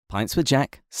Pints with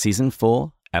Jack, Season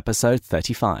 4, Episode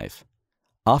 35.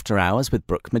 After Hours with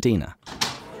Brooke Medina.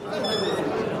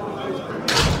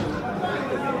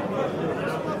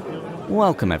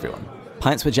 Welcome, everyone.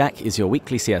 Pints with Jack is your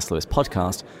weekly C.S. Lewis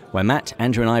podcast where Matt,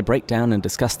 Andrew and I break down and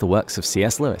discuss the works of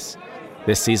C.S. Lewis.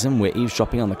 This season, we're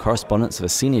eavesdropping on the correspondence of a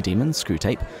senior demon,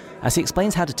 Screwtape, as he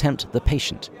explains how to tempt the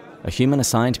patient, a human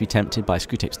assigned to be tempted by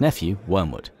Screwtape's nephew,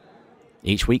 Wormwood.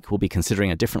 Each week, we'll be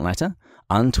considering a different letter,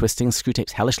 untwisting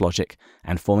Screwtape's hellish logic,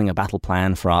 and forming a battle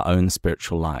plan for our own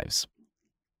spiritual lives.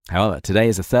 However, today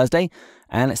is a Thursday,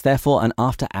 and it's therefore an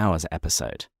After Hours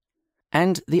episode.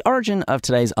 And the origin of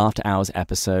today's After Hours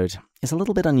episode is a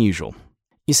little bit unusual.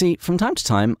 You see, from time to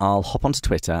time, I'll hop onto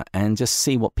Twitter and just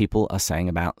see what people are saying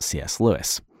about C.S.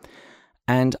 Lewis.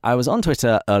 And I was on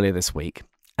Twitter earlier this week,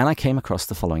 and I came across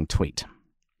the following tweet.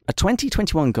 A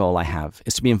 2021 goal I have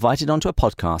is to be invited onto a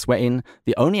podcast wherein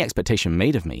the only expectation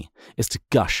made of me is to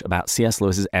gush about C.S.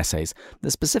 Lewis's essays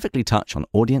that specifically touch on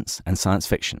audience and science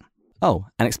fiction. Oh,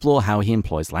 and explore how he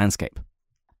employs landscape.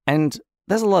 And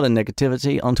there's a lot of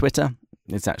negativity on Twitter.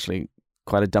 It's actually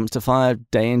quite a dumpster fire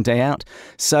day in, day out.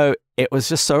 So it was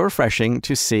just so refreshing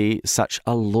to see such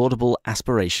a laudable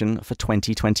aspiration for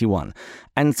 2021.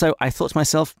 And so I thought to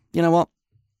myself, you know what?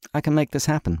 I can make this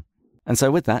happen. And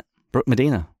so with that, Brooke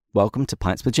Medina, welcome to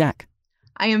Pints with Jack.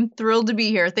 I am thrilled to be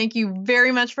here. Thank you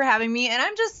very much for having me. And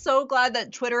I'm just so glad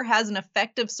that Twitter has an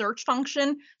effective search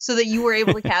function so that you were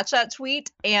able to catch that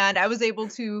tweet. And I was able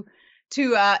to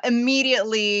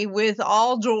immediately, with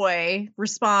all joy,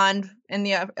 respond in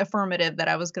the affirmative that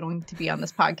I was going to be on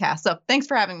this podcast. So thanks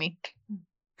for having me.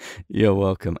 You're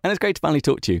welcome. And it's great to finally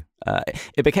talk to you.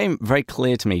 It became very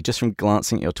clear to me just from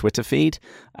glancing at your Twitter feed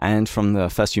and from the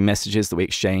first few messages that we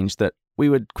exchanged that we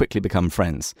would quickly become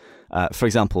friends. For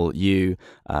example, you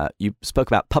spoke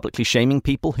about publicly shaming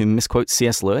people who misquote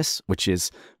C.S. Lewis, which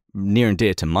is near and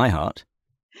dear to my heart.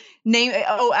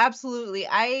 Absolutely.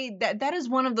 That is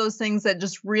one of those things that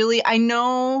just really, I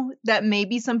know that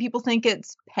maybe some people think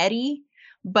it's petty,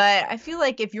 but I feel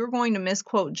like if you're going to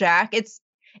misquote Jack,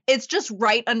 it's just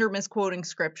right under misquoting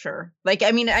scripture. Like,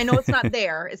 I mean, I know it's not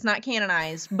there, it's not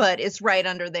canonized, but it's right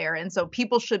under there. And so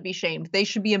people should be shamed. They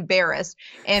should be embarrassed.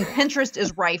 And Pinterest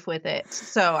is rife with it.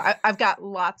 So I've got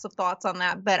lots of thoughts on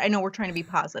that, but I know we're trying to be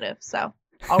positive. So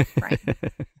I'll try.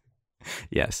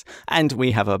 Yes. And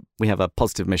we have a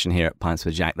positive mission here at Pints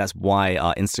with Jack. That's why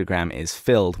our Instagram is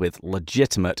filled with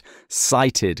legitimate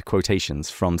cited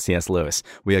quotations from C.S. Lewis.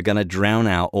 We are going to drown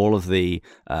out all of the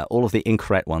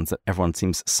incorrect ones that everyone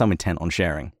seems so intent on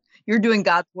sharing. You're doing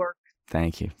God's work.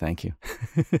 Thank you.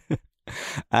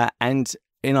 And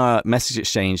in our message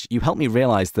exchange, you helped me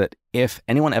realize that if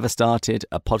anyone ever started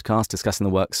a podcast discussing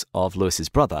the works of Lewis's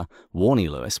brother, Warnie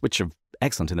Lewis, which are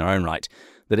excellent in their own right,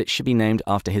 that it should be named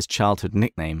after his childhood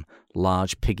nickname,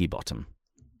 Large Piggy Bottom.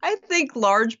 I think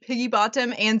Large Piggy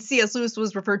Bottom, and C.S. Lewis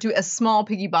was referred to as Small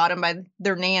Piggy Bottom by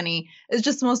their nanny, is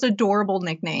just the most adorable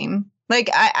nickname. Like,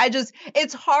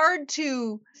 it's hard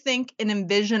to think and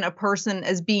envision a person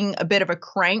as being a bit of a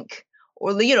crank,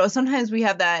 or, you know, sometimes we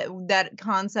have that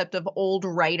concept of old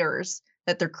writers,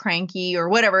 that they're cranky or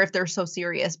whatever if they're so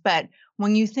serious. But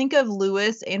when you think of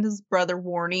Lewis and his brother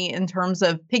Warnie in terms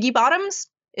of piggy bottoms,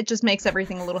 it just makes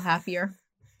everything a little happier.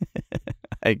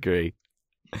 I agree.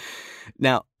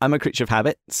 Now, I'm a creature of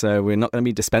habit, so we're not going to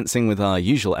be dispensing with our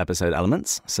usual episode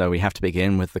elements, so we have to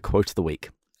begin with the quote of the week.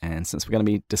 And since we're going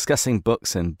to be discussing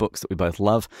books and books that we both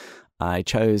love, I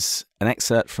chose an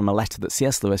excerpt from a letter that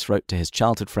C.S. Lewis wrote to his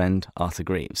childhood friend, Arthur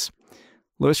Greeves.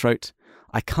 Lewis wrote,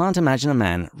 "I can't imagine a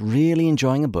man really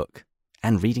enjoying a book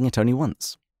and reading it only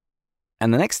once."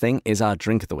 And the next thing is our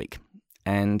drink of the week.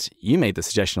 And you made the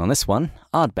suggestion on this one,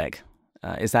 Ardbeg.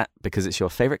 Is that because it's your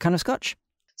favorite kind of scotch?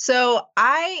 So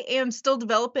I am still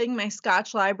developing my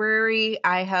scotch library.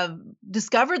 I have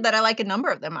discovered that I like a number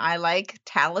of them. I like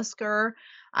Talisker.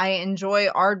 I enjoy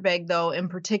Ardbeg, though, in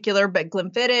particular, but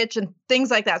Glenfiddich and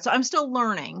things like that. So I'm still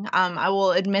learning. I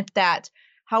will admit that.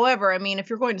 However, I mean,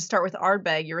 if you're going to start with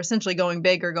Ardbeg, you're essentially going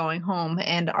big or going home.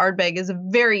 And Ardbeg is a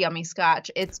very yummy scotch.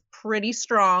 It's pretty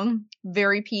strong,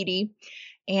 very peaty.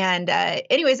 And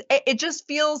anyways, it just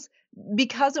feels,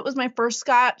 because it was my first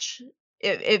scotch,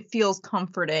 it feels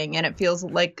comforting, and it feels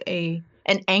like an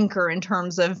anchor in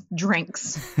terms of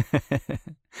drinks.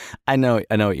 I know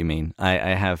what you mean.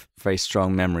 I have very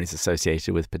strong memories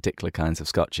associated with particular kinds of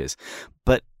scotches.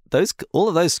 But all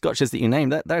of those scotches that you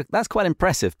named, that's quite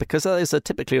impressive, because those are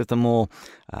typically of the more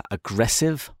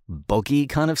aggressive, boggy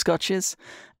kind of scotches.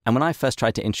 And when I first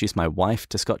tried to introduce my wife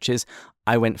to scotches,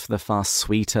 I went for the far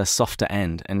sweeter, softer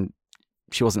end. And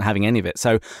she wasn't having any of it.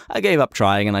 So I gave up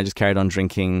trying, and I just carried on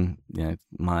drinking,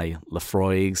 my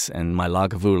Lafroigs and my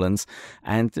Lagavulins.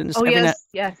 And then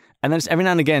yes. And then just every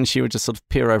now and again, she would just sort of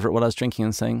peer over at what I was drinking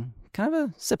and saying, "Can I have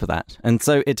a sip of that?" And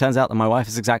so it turns out that my wife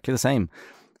is exactly the same.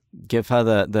 Give her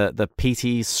the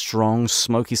peaty, strong,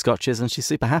 smoky scotches, and she's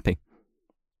super happy.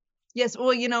 Yes,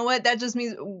 well, you know what? That just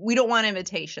means we don't want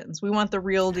imitations. We want the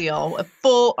real deal, a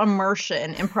full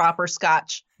immersion in proper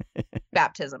Scotch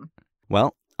baptism.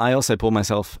 Well, I also poured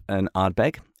myself an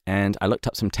Ardbeg, and I looked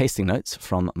up some tasting notes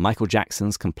from Michael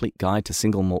Jackson's Complete Guide to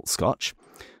Single Malt Scotch.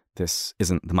 This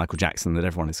isn't the Michael Jackson that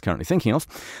everyone is currently thinking of.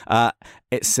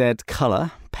 It said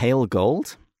colour, pale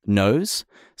gold, nose,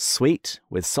 sweet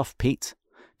with soft peat,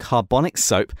 carbonic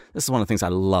soap. This is one of the things I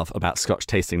love about Scotch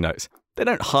tasting notes. They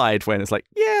don't hide when it's like,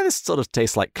 yeah, this sort of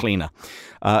tastes like cleaner.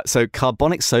 So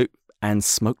carbonic soap and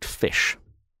smoked fish.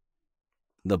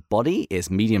 The body is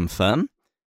medium firm,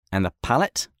 and the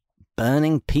palate,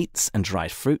 burning peats and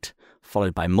dried fruit,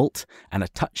 followed by malt and a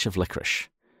touch of licorice,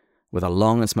 with a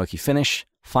long and smoky finish,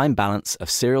 fine balance of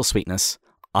cereal sweetness,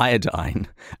 iodine,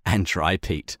 and dry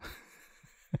peat.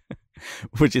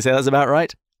 Would you say that's about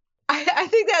right? I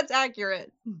think that's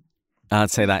accurate.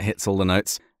 I'd say that hits all the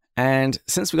notes. And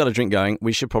since we've got a drink going,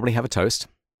 we should probably have a toast.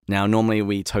 Now, normally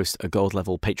we toast a gold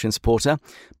level Patreon supporter,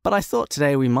 but I thought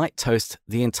today we might toast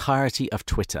the entirety of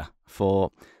Twitter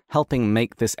for helping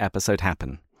make this episode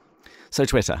happen. So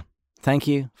Twitter, thank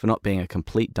you for not being a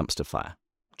complete dumpster fire.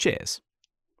 Cheers.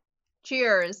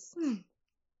 Cheers.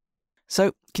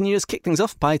 So can you just kick things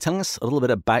off by telling us a little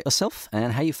bit about yourself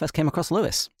and how you first came across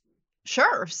Lewis?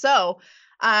 Sure. So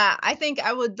I think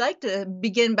I would like to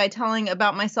begin by telling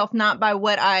about myself, not by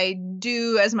what I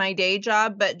do as my day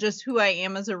job, but just who I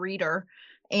am as a reader.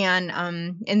 And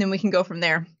then we can go from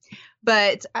there.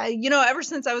 But, ever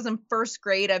since I was in first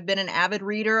grade, I've been an avid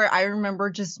reader. I remember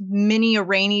just many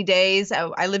rainy days.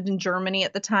 I lived in Germany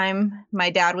at the time. My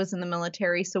dad was in the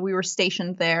military, so we were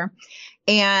stationed there.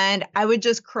 And I would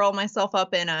just curl myself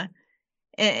up in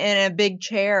a big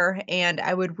chair, and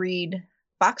I would read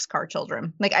Boxcar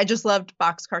Children. Like, I just loved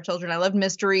Boxcar Children. I loved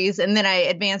mysteries. And then I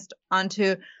advanced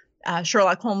onto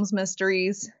Sherlock Holmes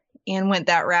mysteries and went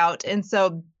that route. And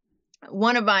so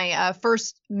one of my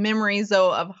first memories,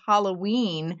 though, of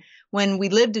Halloween when we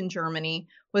lived in Germany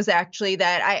was actually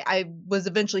that I was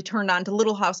eventually turned on to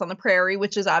Little House on the Prairie,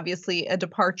 which is obviously a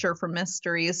departure from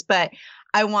mysteries, but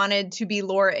I wanted to be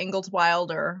Laura Ingalls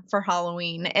Wilder for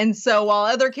Halloween. And so while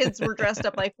other kids were dressed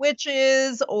up like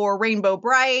witches or Rainbow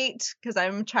Bright, because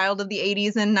I'm a child of the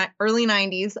 80s and early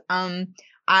 90s,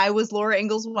 I was Laura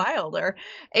Ingalls Wilder.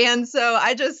 And so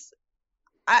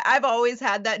I've always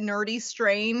had that nerdy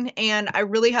strain, and I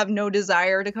really have no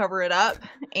desire to cover it up.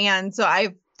 And so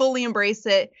I fully embrace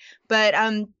it. But,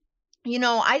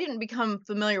 I didn't become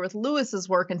familiar with Lewis's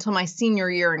work until my senior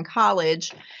year in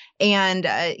college. And,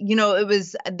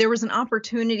 there was an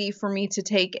opportunity for me to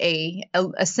take a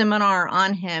seminar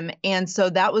on him. And so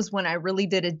that was when I really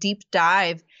did a deep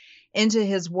dive into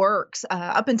his works.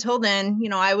 Up until then,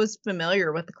 I was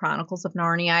familiar with the Chronicles of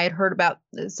Narnia. I had heard about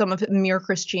some of Mere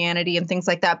Christianity and things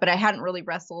like that, but I hadn't really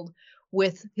wrestled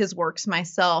with his works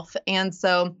myself. And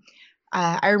so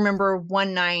I remember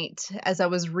one night as I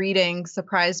was reading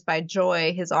Surprised by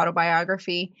Joy, his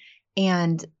autobiography,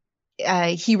 and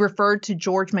he referred to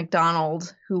George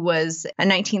MacDonald, who was a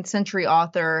 19th century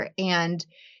author, and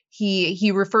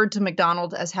he referred to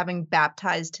MacDonald as having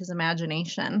baptized his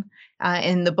imagination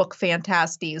in the book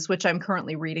Phantastes, which I'm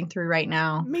currently reading through right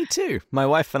now. Me too. My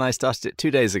wife and I started it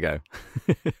 2 days ago.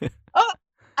 Oh,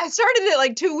 I started it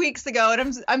like 2 weeks ago,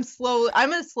 and I'm slow.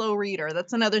 I'm a slow reader.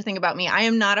 That's another thing about me. I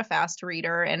am not a fast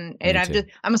reader, and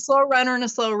I'm a slow runner and a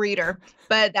slow reader.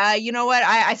 But you know what?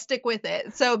 I stick with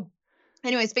it. So,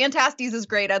 anyways, Phantastes is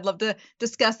great. I'd love to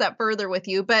discuss that further with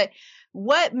you. But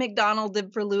what MacDonald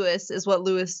did for Lewis is what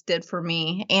Lewis did for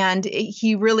me. And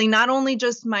he really not only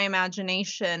just my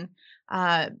imagination,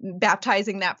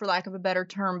 baptizing that for lack of a better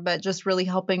term, but just really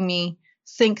helping me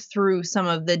think through some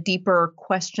of the deeper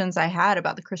questions I had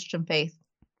about the Christian faith.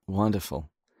 Wonderful.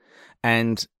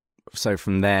 And so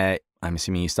from there, I'm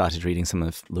assuming you started reading some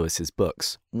of Lewis's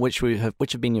books. Which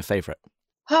have been your favorite?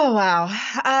 Oh, wow.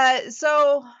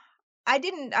 So I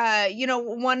didn't,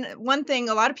 one thing,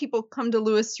 a lot of people come to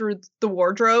Lewis through The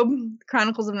Wardrobe,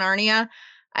 Chronicles of Narnia.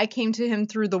 I came to him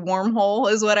through The Wormhole,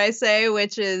 is what I say,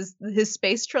 which is his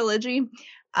space trilogy.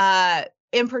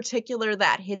 In particular,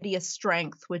 That Hideous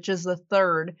Strength, which is the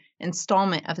third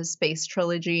installment of his space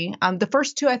trilogy. The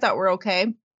first two I thought were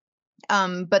okay.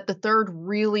 But the third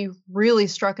really, really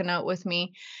struck a note with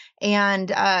me.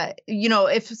 And,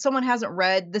 if someone hasn't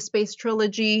read the Space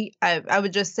Trilogy, I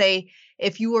would just say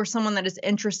if you are someone that is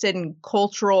interested in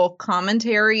cultural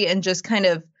commentary and just kind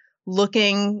of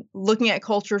looking at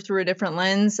culture through a different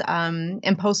lens, and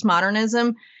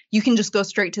postmodernism, you can just go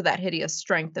straight to That Hideous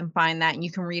Strength and find that, and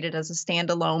you can read it as a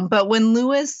standalone. But when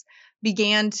Lewis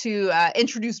began to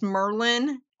introduce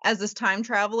Merlin as this time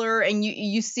traveler, and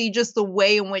you see just the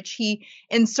way in which he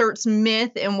inserts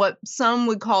myth and what some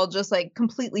would call just like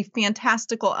completely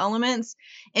fantastical elements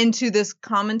into this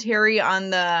commentary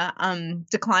on the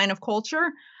decline of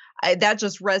culture, that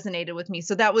just resonated with me.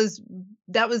 So that was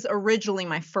originally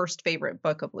my first favorite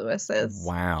book of Lewis's.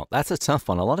 Wow, that's a tough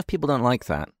one. A lot of people don't like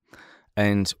that.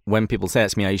 And when people say it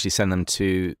to me, I usually send them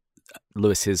to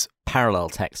Lewis's parallel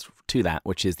text to that,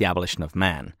 which is The Abolition of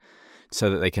Man, so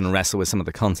that they can wrestle with some of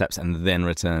the concepts and then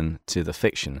return to the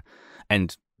fiction.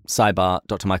 And sidebar,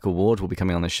 Dr. Michael Ward will be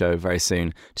coming on the show very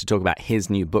soon to talk about his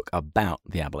new book about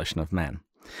the abolition of man.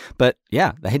 But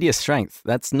yeah, The Hideous Strength,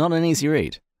 that's not an easy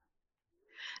read.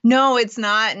 No, it's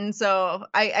not. And so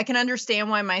I can understand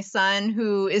why my son,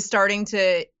 who is starting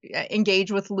to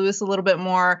engage with Lewis a little bit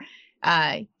more,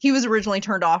 he was originally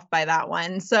turned off by that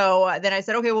one. So then I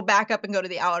said, okay, we'll back up and go to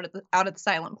the Out of the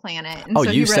Silent Planet. And so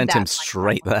you sent him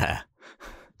straight there.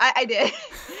 I did.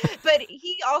 But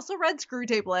he also read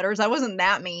Screwtape Letters. I wasn't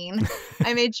that mean.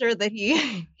 I made sure that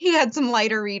he had some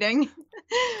lighter reading.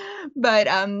 But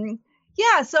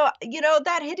yeah, so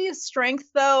That Hideous Strength,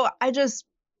 though,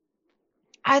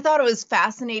 I thought it was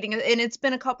fascinating. And it's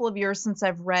been a couple of years since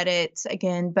I've read it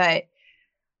again, but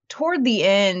toward the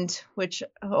end, which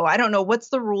I don't know, what's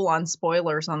the rule on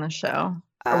spoilers on the show?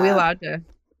 Are we allowed to?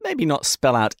 Maybe not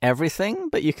spell out everything,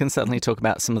 but you can certainly talk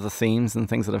about some of the themes and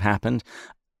things that have happened.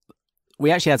 We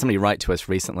actually had somebody write to us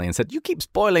recently and said, you keep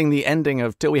spoiling the ending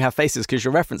of Till We Have Faces because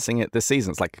you're referencing it this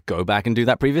season. It's like, go back and do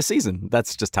that previous season.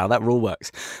 That's just how that rule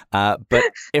works. But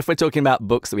if we're talking about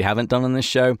books that we haven't done on this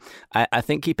show, I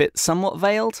think keep it somewhat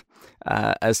veiled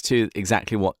as to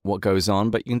exactly what goes on.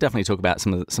 But you can definitely talk about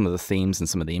some of the themes and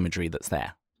some of the imagery that's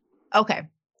there. Okay,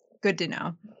 good to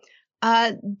know.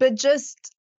 But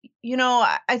just,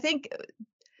 I think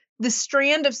the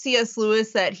strand of C.S.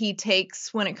 Lewis that he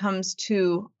takes when it comes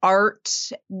to art,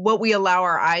 what we allow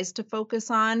our eyes to focus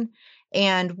on,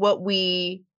 and what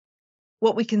we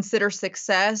consider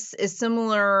success is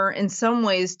similar in some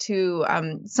ways to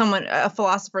a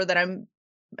philosopher that I'm,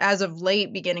 as of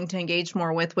late, beginning to engage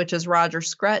more with, which is Roger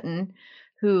Scruton,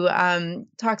 who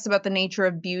talks about the nature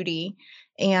of beauty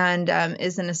and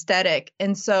is an aesthetic.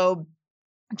 And so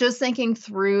just thinking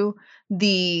through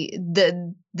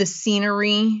the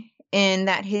scenery in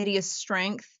That Hideous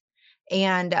Strength,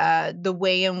 and the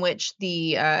way in which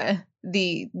the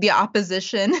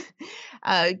opposition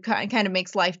kind of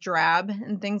makes life drab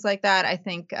and things like that. I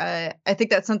think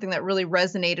that's something that really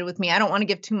resonated with me. I don't want to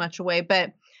give too much away,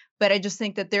 but I just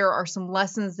think that there are some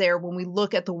lessons there when we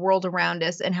look at the world around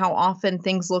us and how often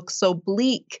things look so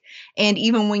bleak. And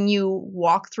even when you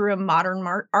walk through a modern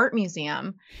art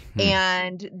museum,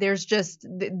 and there's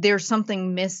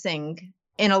something missing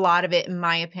in a lot of it, in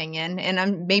my opinion. And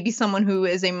I'm maybe someone who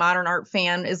is a modern art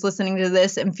fan is listening to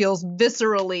this and feels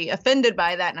viscerally offended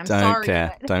by that. And I'm sorry.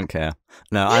 Don't care.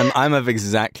 No, I'm of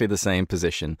exactly the same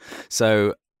position.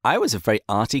 So I was a very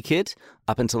arty kid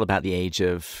up until about the age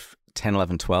of 10,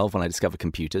 11, 12 when I discovered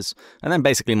computers. And then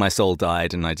basically my soul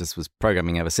died and I just was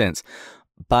programming ever since.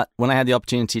 But when I had the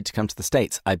opportunity to come to the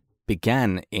States, I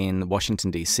began in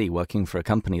Washington, D.C., working for a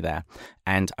company there.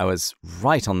 And I was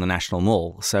right on the National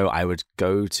Mall. So I would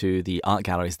go to the art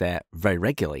galleries there very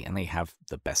regularly. And they have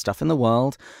the best stuff in the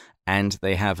world. And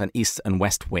they have an East and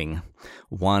West wing,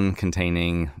 one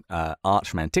containing art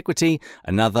from antiquity,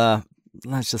 another,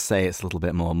 let's just say it's a little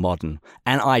bit more modern.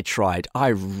 And I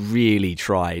really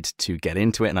tried to get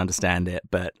into it and understand it,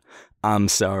 but I'm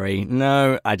sorry.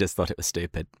 No, I just thought it was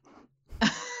stupid.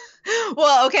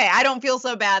 Well, okay, I don't feel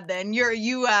so bad then.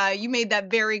 You made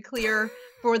that very clear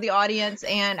for the audience,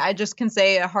 and I just can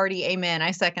say a hearty amen.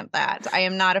 I second that. I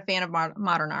am not a fan of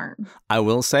modern art. I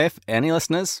will say, if any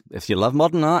listeners, if you love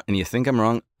modern art and you think I'm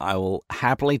wrong, I will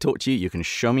happily talk to you. You can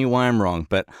show me why I'm wrong.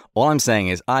 But all I'm saying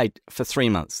is for 3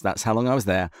 months, that's how long I was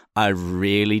there, I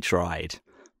really tried.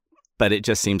 But it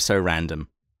just seems so random.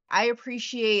 I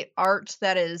appreciate art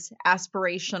that is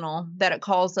aspirational, that it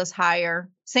calls us higher.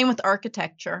 Same with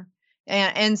architecture.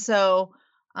 And so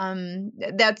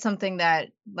that's something that,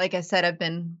 like I said, I've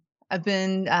been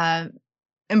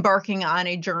embarking on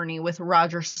a journey with Sir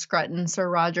Roger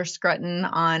Scruton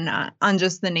on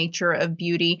just the nature of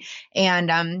beauty.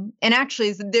 And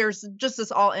actually there's just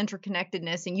this all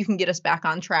interconnectedness, and you can get us back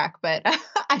on track. But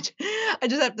I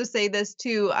just have to say this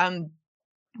too.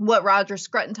 What Roger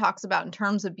Scruton talks about in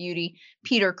terms of beauty,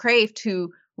 Peter Kraft,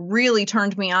 who really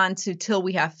turned me on to Till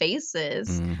We Have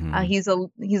Faces. Mm-hmm.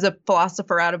 He's a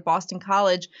philosopher out of Boston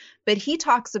College, but he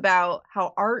talks about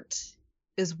how art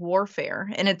is warfare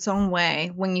in its own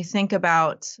way. When you think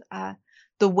about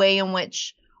the way in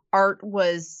which art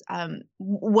was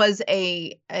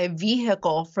a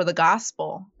vehicle for the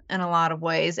gospel in a lot of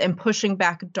ways, and pushing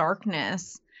back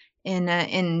darkness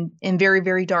in very,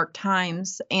 very dark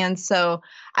times. And so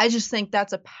I just think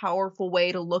that's a powerful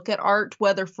way to look at art,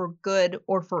 whether for good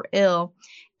or for ill.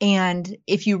 And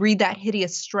if you read that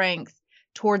Hideous Strength,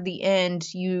 toward the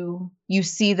end, you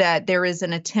see that there is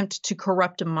an attempt to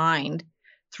corrupt a mind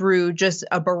through just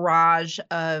a barrage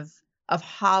of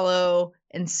hollow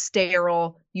and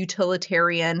sterile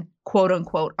utilitarian quote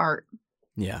unquote art.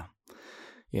 Yeah.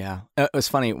 It was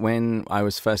funny when I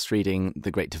was first reading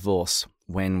The Great Divorce,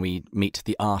 when we meet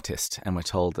the artist and we're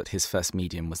told that his first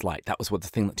medium was light. That was the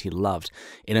thing that he loved.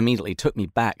 It immediately took me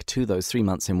back to those 3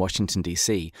 months in Washington,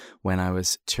 D.C., when I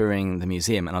was touring the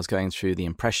museum and I was going through the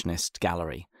Impressionist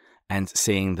gallery and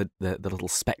seeing the little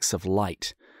specks of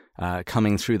light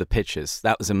coming through the pictures.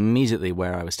 That was immediately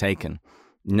where I was taken,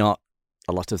 not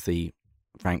a lot of the,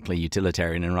 frankly,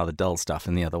 utilitarian and rather dull stuff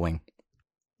in the other wing.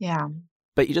 Yeah.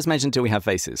 But you just mentioned Till We Have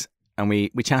Faces, and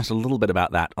we chatted a little bit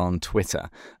about that on Twitter.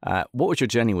 What was your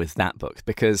journey with that book?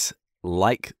 Because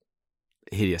like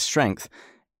Hideous Strength,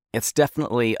 it's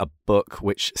definitely a book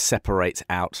which separates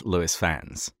out Lewis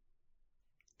fans.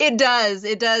 It does.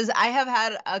 I have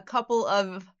had a couple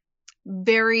of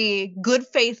very good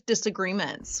faith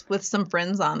disagreements with some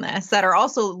friends on this that are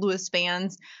also Lewis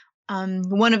fans.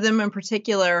 One of them in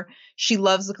particular, she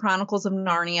loves the Chronicles of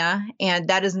Narnia, and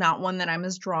that is not one that I'm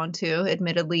as drawn to,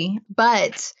 admittedly.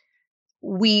 But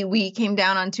we came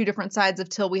down on two different sides of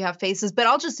Till We Have Faces. But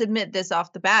I'll just admit this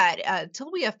off the bat.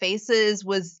 Till We Have Faces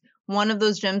was one of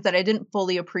those gems that I didn't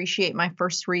fully appreciate my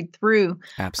first read through.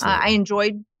 Absolutely. I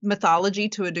enjoyed mythology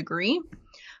to a degree,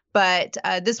 but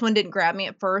this one didn't grab me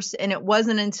at first. And it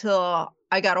wasn't until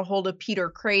I got a hold of Peter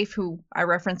Kraft, who I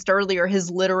referenced earlier, his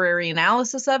literary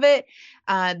analysis of it,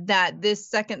 that this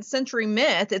second century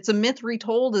myth, it's a myth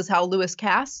retold is how Lewis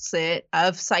casts it,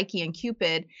 of Psyche and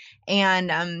Cupid.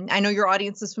 And I know your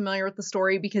audience is familiar with the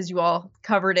story because you all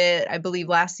covered it, I believe,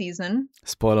 last season.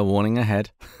 Spoiler warning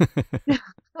ahead.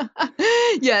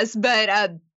 Yes,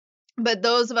 but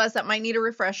those of us that might need a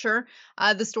refresher,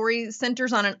 the story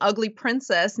centers on an ugly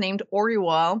princess named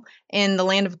Orual in the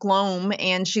land of Glome,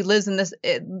 and she lives in this.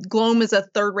 Glome is a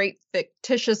third-rate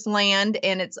fictitious land,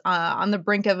 and it's on the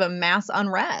brink of a mass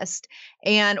unrest.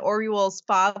 And Orual's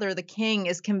father, the king,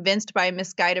 is convinced by a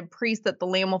misguided priest that the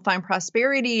land will find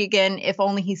prosperity again if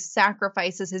only he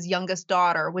sacrifices his youngest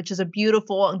daughter, which is a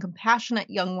beautiful and compassionate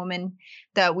young woman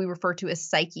that we refer to as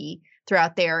Psyche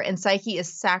throughout there. And Psyche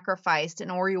is sacrificed,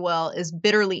 and Orual is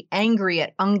bitterly angry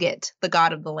at Ungit, the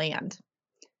god of the land.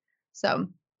 So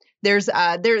there's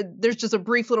just a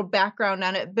brief little background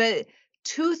on it, but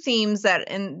two themes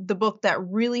that in the book that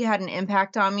really had an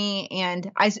impact on me.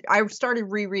 And I started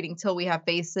rereading Till We Have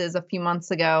Faces a few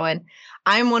months ago, and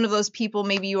I'm one of those people,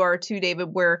 maybe you are too, David,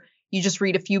 where you just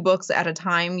read a few books at a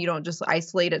time. You don't just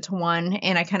isolate it to one,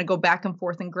 and I kind of go back and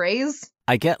forth and graze.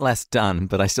 I get less done,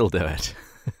 but I still do it.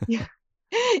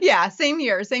 Yeah, same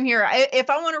here. If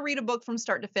I want to read a book from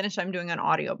start to finish, I'm doing an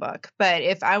audiobook. But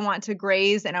if I want to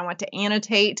graze and I want to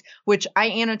annotate, which I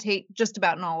annotate just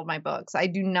about in all of my books, I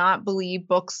do not believe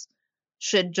books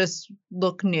should just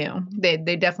look new. They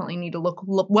definitely need to look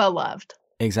well loved.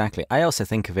 Exactly. I also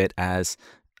think of it as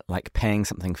like paying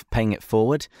it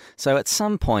forward. So at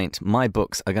some point, my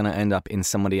books are going to end up in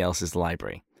somebody else's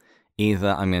library. Either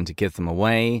I'm going to give them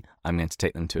away, I'm going to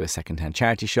take them to a secondhand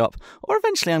charity shop, or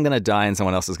eventually I'm going to die and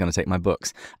someone else is going to take my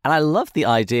books. And I love the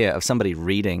idea of somebody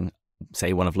reading,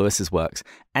 say, one of Lewis's works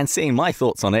and seeing my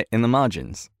thoughts on it in the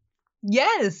margins.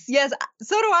 Yes.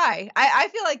 So do I. I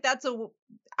feel like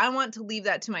I want to leave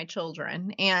that to my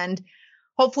children, and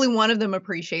hopefully one of them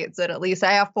appreciates it. At least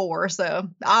I have 4, so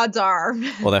odds are.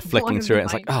 Well, they're flicking through it and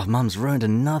it's like, oh, Mom's ruined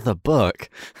another book.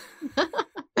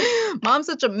 Mom's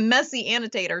such a messy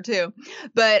annotator too.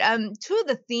 But two of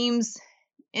the themes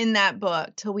in that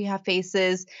book, Till We Have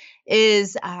Faces,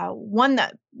 is one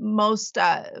that most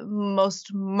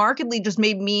markedly just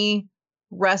made me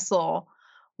wrestle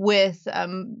with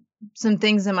some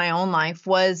things in my own life,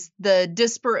 was the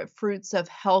disparate fruits of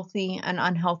healthy and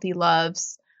unhealthy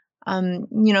loves.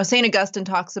 St. Augustine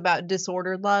talks about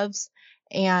disordered loves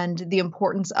and the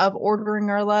importance of ordering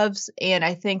our loves. And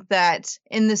I think that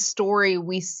in this story,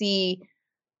 we see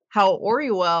how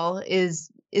Oruel is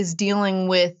dealing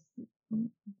with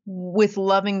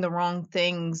loving the wrong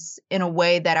things in a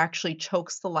way that actually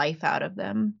chokes the life out of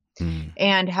them.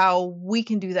 And how we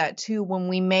can do that too when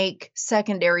we make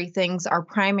secondary things our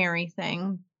primary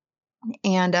thing.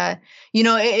 And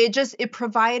it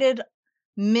provided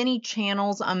many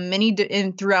channels on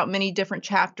throughout many different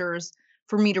chapters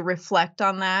for me to reflect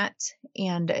on that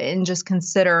and just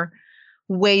consider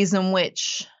ways in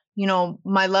which,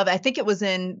 my love, I think it was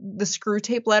in the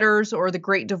Screwtape Letters or the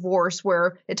Great Divorce,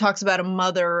 where it talks about a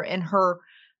mother and her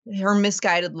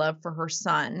misguided love for her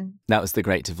son. That was the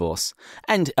Great Divorce.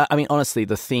 And honestly,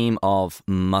 the theme of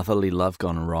motherly love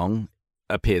gone wrong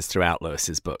appears throughout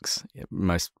Lewis's books,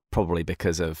 most probably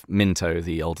because of Minto,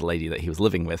 the older lady that he was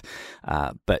living with.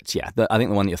 But yeah, I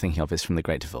think the one you're thinking of is from the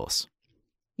Great Divorce.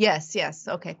 Yes.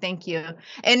 Okay, thank you.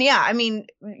 And yeah,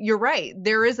 you're right.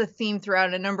 There is a theme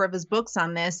throughout a number of his books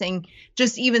on this, and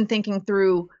just even thinking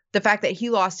through the fact that he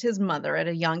lost his mother at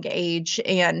a young age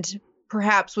and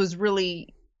perhaps was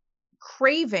really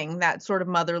craving that sort of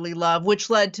motherly love, which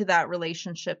led to that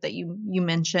relationship that you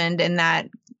mentioned, and that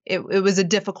it was a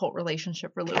difficult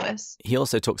relationship for Lewis. He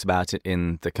also talks about it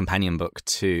in the companion book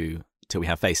to Till We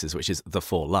Have Faces, which is The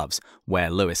Four Loves,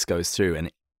 where Lewis goes through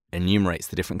and enumerates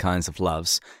the different kinds of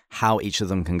loves, how each of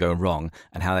them can go wrong,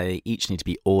 and how they each need to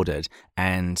be ordered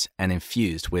and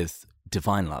infused with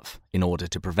divine love in order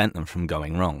to prevent them from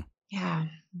going wrong. Yeah.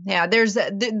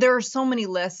 There are so many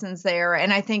lessons there,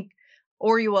 and I think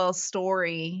Oruel's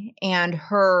story and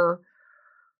her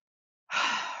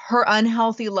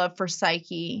unhealthy love for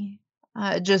Psyche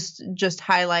just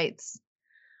highlights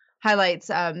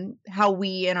how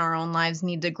we in our own lives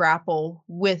need to grapple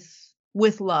with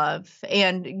love,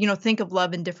 and think of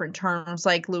love in different terms.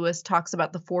 Like Lewis talks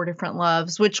about the 4 different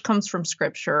loves, which comes from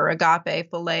Scripture: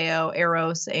 agape, phileo,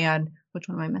 eros, and which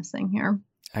one am I missing here?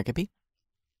 Agape.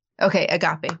 Okay,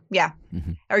 agape. Yeah.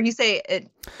 Mm-hmm. Or you say it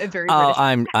very Oh,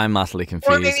 British. I'm utterly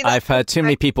confused. I've heard too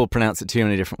many people pronounce it too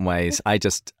many different ways. I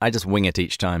just wing it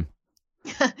each time.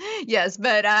 Yes,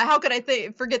 but how could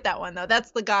I forget that one though?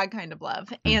 That's the God kind of love.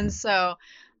 Mm-hmm. And so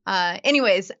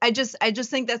anyways, I just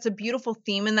think that's a beautiful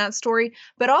theme in that story.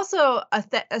 But also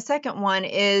a second one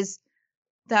is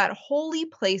that holy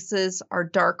places are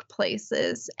dark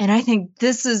places. And I think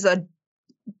this is a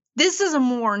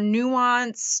more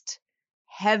nuanced,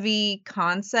 heavy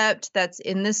concept that's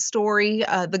in this story,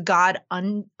 the god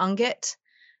Ungit.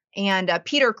 And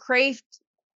Peter Kreeft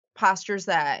postures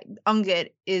that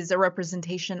Ungit is a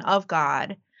representation of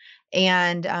God,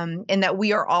 and that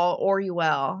we are all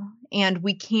Oruel, and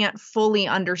we can't fully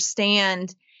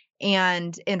understand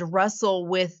and wrestle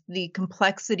with the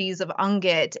complexities of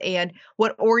Ungit and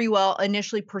what Oruel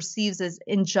initially perceives as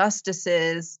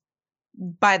injustices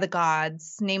by the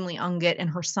gods, namely Ungit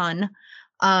and her son,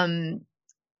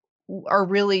 are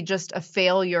really just a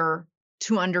failure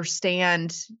to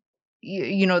understand,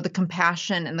 the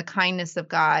compassion and the kindness of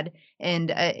God,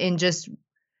 and just,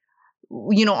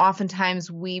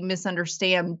 oftentimes we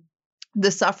misunderstand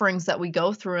the sufferings that we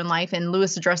go through in life. And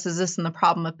Lewis addresses this in The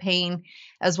Problem of Pain,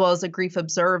 as well as The Grief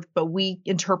Observed, but we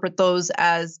interpret those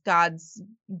as God's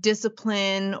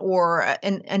discipline or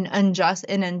an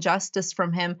injustice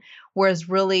from him, whereas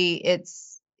really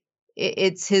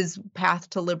it's his path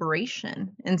to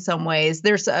liberation in some ways.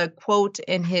 There's a quote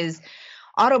in his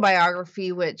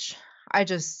autobiography, which I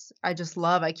just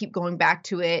love. I keep going back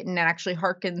to it, and it actually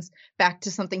harkens back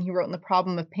to something he wrote in The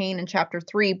Problem of Pain in chapter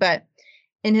 3. But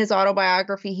in his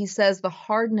autobiography, he says, "The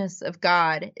hardness of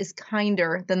God is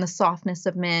kinder than the softness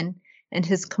of men, and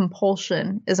his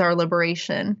compulsion is our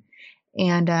liberation."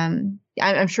 And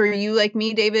I'm sure you, like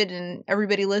me, David, and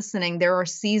everybody listening, there are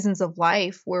seasons of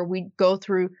life where we go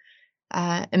through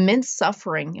immense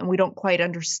suffering, and we don't quite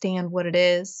understand what it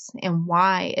is and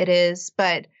why it is.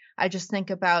 But I just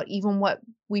think about even what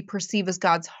we perceive as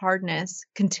God's hardness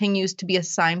continues to be a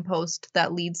signpost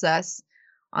that leads us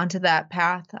onto that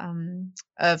path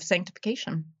of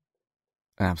sanctification.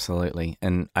 Absolutely.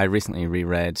 And I recently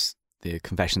reread the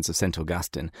Confessions of St.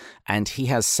 Augustine, and he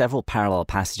has several parallel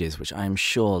passages which I'm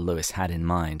sure Lewis had in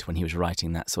mind when he was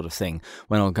writing that sort of thing.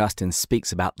 When Augustine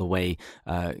speaks about the way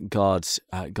God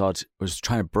was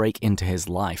trying to break into his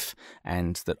life,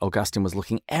 and that Augustine was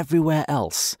looking everywhere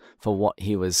else for what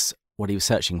he was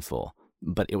searching for,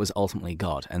 but it was ultimately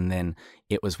God. And then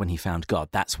it was when he found God,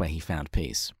 that's where he found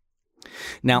peace.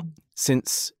 Now,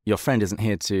 since your friend isn't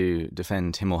here to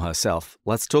defend him or herself,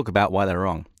 let's talk about why they're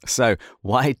wrong. So,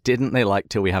 why didn't they like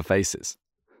Till We Have Faces?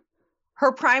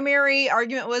 her primary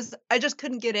argument was, I just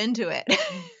couldn't get into it.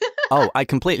 Oh, I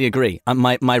completely agree.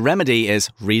 My remedy is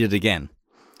read it again.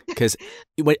 Because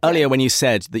earlier when you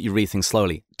said that you read things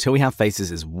slowly, Till We Have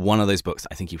Faces is one of those books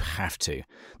I think you have to.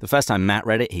 The first time Matt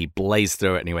read it, he blazed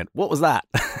through it and he went, what was that?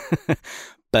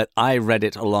 But I read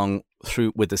it along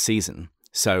through with the season.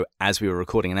 So as we were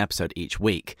recording an episode each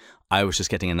week, I was just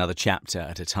getting another chapter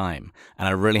at a time. And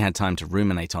I really had time to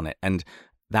ruminate on it. And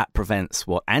that prevents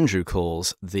what Andrew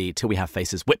calls the Till We Have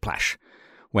Faces whiplash.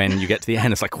 When you get to the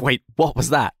end, it's like, wait, what was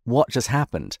that? What just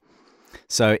happened?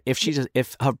 So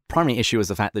if her primary issue was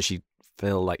the fact that she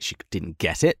felt like she didn't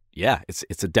get it, yeah, it's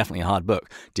definitely a hard book.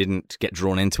 Didn't get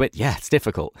drawn into it, yeah, it's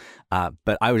difficult.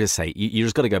 But I would just say you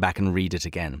just got to go back and read it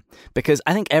again, because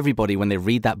I think everybody, when they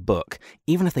read that book,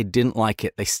 even if they didn't like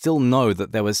it, they still know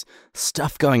that there was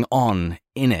stuff going on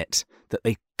in it that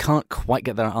they can't quite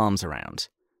get their arms around.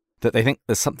 That they think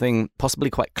there's something possibly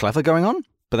quite clever going on,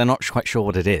 but they're not quite sure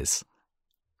what it is.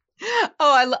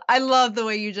 Oh, I love the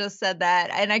way you just said that.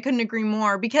 And I couldn't agree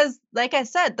more, because like I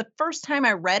said, the first time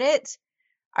I read it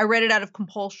out of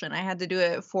compulsion. I had to do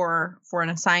it for an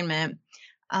assignment.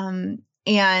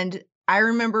 And I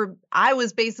remember I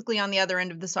was basically on the other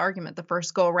end of this argument the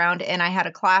first go around, and I had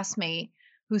a classmate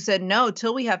who said, no,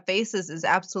 Till We Have Faces is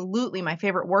absolutely my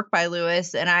favorite work by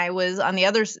Lewis. And I was on the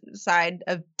other side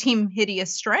of Team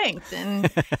Hideous Strength. And,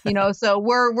 so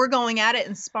we're going at it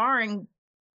and sparring.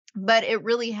 But it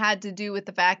really had to do with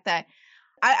the fact that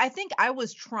I think I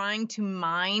was trying to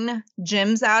mine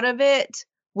gems out of it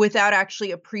without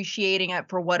actually appreciating it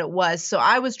for what it was. So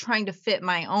I was trying to fit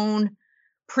my own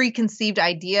preconceived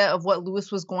idea of what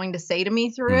Lewis was going to say to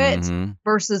me through it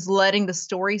versus letting the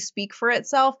story speak for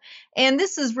itself. And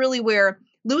this is really where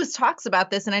Lewis talks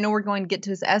about this. And I know we're going to get to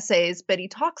his essays, but he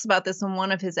talks about this in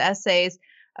one of his essays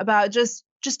about just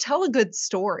tell a good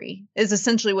story is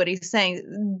essentially what he's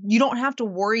saying. You don't have to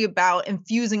worry about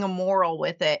infusing a moral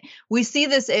with it. We see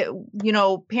this,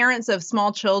 parents of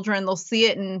small children, they'll see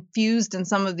it infused in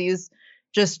some of these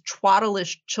just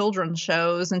twaddleish children's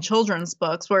shows and children's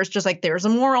books where it's just like, there's a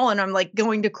moral. And I'm like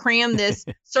going to cram this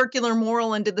circular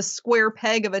moral into the square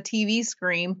peg of a TV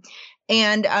screen.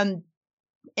 And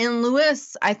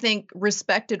Lewis, I think,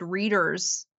 respected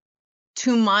readers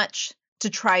too much to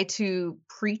try to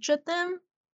preach at them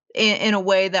in a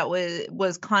way that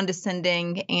was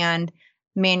condescending and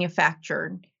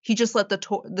manufactured. He just let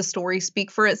the story speak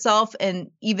for itself.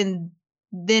 And even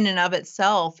then and of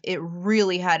itself, it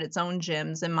really had its own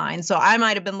gems in mind. So I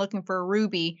might have been looking for a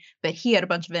ruby, but he had a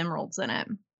bunch of emeralds in it.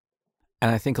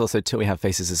 And I think also Till We Have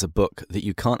Faces is a book that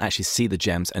you can't actually see the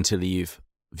gems until you've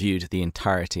viewed the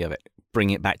entirety of it. Bring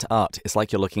it back to art. It's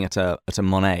like you're looking at a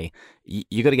Monet.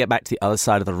 You got to get back to the other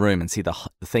side of the room and see the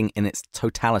thing in its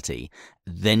totality.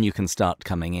 Then you can start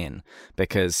coming in.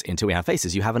 Because in Till We Have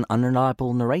Faces, you have an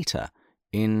unreliable narrator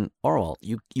in Orwell.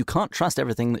 You can't trust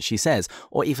everything that she says,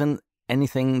 or even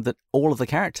anything that all of the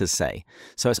characters say.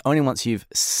 So it's only once you've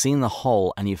seen the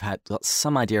whole and you've got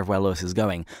some idea of where Lewis is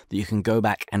going that you can go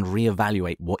back and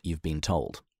reevaluate what you've been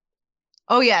told.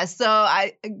 Oh, yeah. So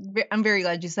I'm very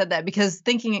glad you said that, because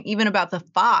thinking even about the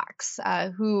fox,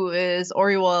 who is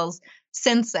Orwell's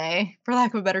sensei, for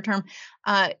lack of a better term,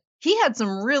 he had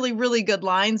some really, really good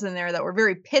lines in there that were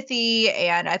very pithy.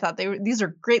 And I thought these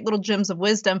are great little gems of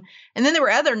wisdom. And then there were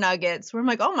other nuggets where I'm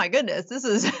like, oh, my goodness, this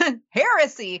is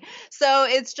heresy. So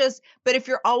it's just, but if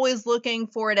you're always looking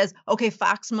for it as, OK,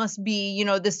 Fox must be,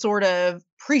 this sort of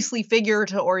priestly figure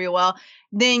to Orwell,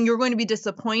 then you're going to be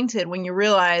disappointed when you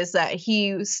realize that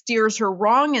he steers her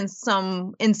wrong in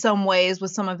some ways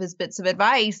with some of his bits of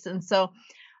advice. And so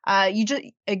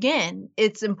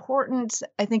it's important,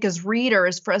 I think, as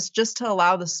readers, for us just to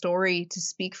allow the story to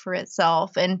speak for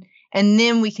itself, and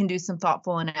then we can do some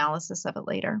thoughtful analysis of it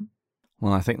later.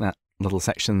 Well, I think that little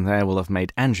section there will have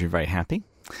made Andrew very happy,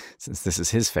 since this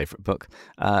is his favorite book.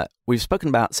 We've spoken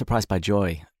about Surprised by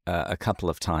Joy a couple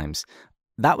of times.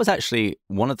 That was actually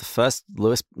the first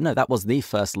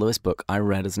Lewis book I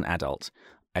read as an adult.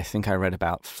 I think I read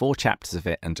about 4 chapters of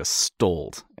it and just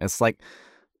stalled. It's like,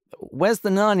 where's the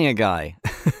Narnia guy?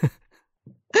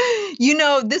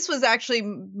 This was actually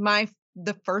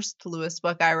the first Lewis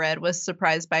book I read was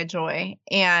Surprised by Joy.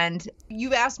 And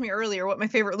you asked me earlier what my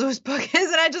favorite Lewis book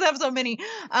is, and I just have so many.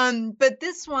 But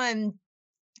this one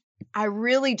I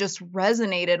really just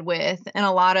resonated with in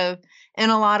a lot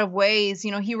of ways.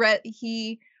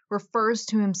 He refers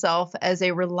to himself as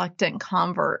a reluctant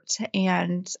convert,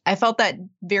 and I felt that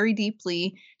very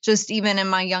deeply, just even in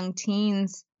my young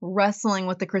teens, wrestling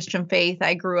with the Christian faith.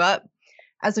 I grew up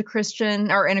as a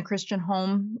Christian, or in a Christian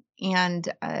home, and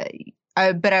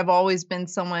but I've always been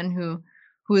someone who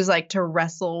who is like to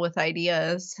wrestle with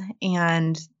ideas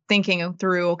and thinking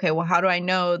through, okay, well, how do I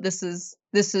know this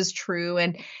is true,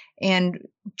 and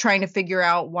trying to figure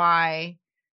out why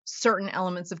certain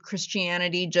elements of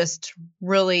Christianity just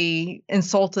really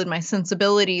insulted my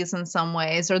sensibilities in some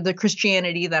ways, or the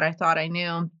Christianity that I thought I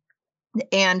knew.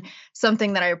 And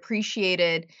something that I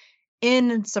appreciated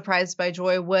in Surprised by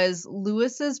Joy was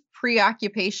Lewis's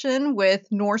preoccupation with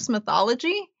Norse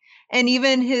mythology, and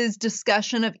even his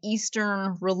discussion of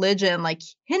Eastern religion like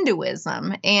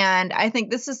Hinduism. And I think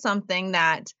this is something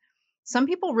that some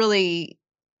people really,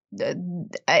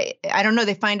 I don't know,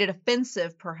 they find it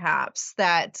offensive perhaps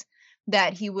that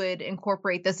he would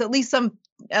incorporate this, at least some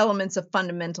elements of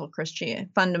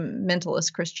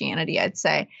fundamentalist Christianity, I'd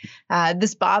say.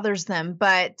 This bothers them.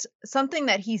 But something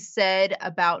that he said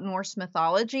about Norse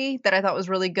mythology that I thought was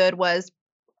really good was,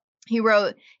 he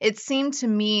wrote, "It seemed to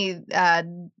me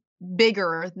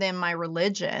bigger than my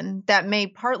religion. That may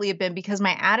partly have been because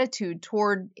my attitude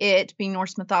toward it, being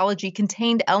Norse mythology,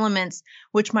 contained elements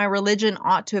which my religion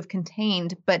ought to have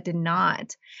contained, but did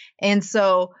not." And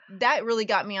so that really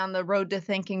got me on the road to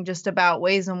thinking just about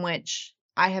ways in which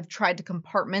I have tried to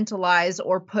compartmentalize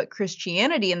or put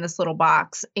Christianity in this little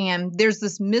box. And there's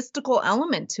this mystical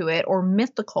element to it, or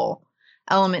mythical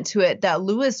element to it, that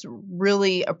Lewis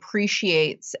really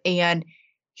appreciates, and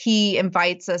he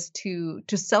invites us to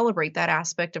celebrate that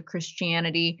aspect of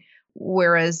Christianity,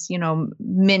 whereas,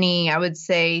 many, I would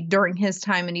say, during his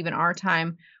time and even our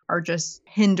time, are just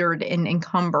hindered and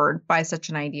encumbered by such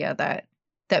an idea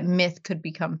that myth could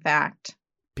become fact.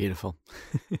 Beautiful.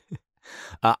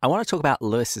 I want to talk about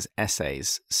Lewis's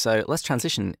essays. So let's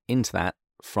transition into that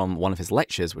from one of his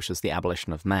lectures, which was The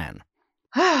Abolition of Man.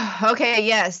 Okay,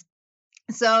 yes.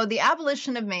 So The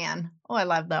Abolition of Man. Oh, I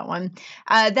love that one.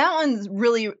 That one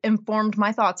really informed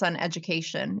my thoughts on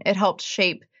education. It helped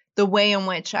shape the way in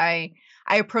which I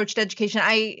approached education.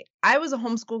 I was a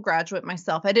homeschool graduate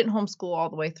myself. I didn't homeschool all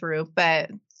the way through,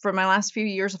 but for my last few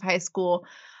years of high school,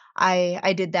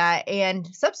 I did that, and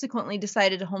subsequently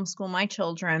decided to homeschool my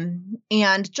children.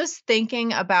 And just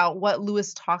thinking about what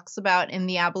Lewis talks about in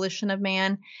The Abolition of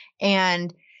Man,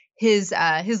 and his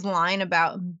line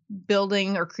about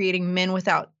building or creating men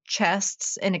without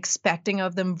chests and expecting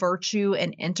of them virtue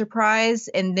and enterprise,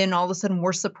 and then all of a sudden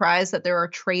we're surprised that there are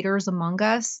traitors among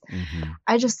us. Mm-hmm.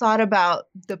 I just thought about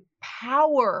the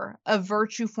power of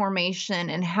virtue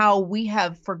formation and how we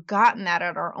have forgotten that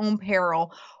at our own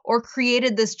peril, or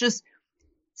created this just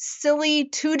silly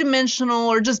two-dimensional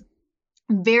or just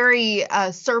very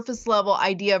surface level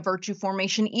idea of virtue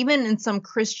formation, even in some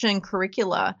Christian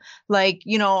curricula. Like,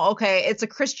 okay, it's a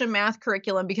Christian math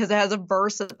curriculum because it has a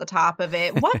verse at the top of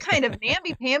it. What kind of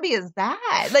namby-pamby is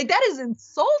that? Like, that is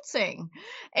insulting.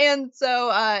 And so,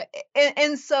 I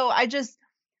just,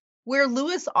 where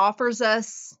Lewis offers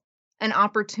us an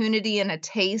opportunity and a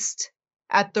taste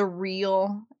at the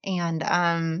real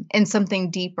and something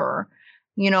deeper.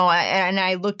 And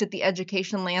I looked at the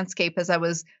education landscape as I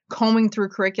was combing through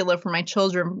curricula for my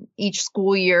children each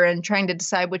school year and trying to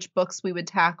decide which books we would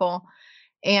tackle,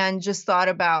 and just thought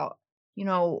about,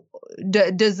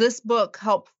 does this book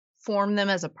help form them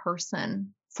as a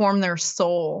person, form their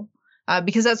soul?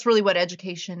 Because that's really what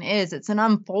education is. It's an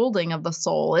unfolding of the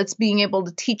soul. It's being able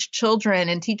to teach children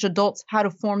and teach adults how to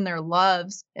form their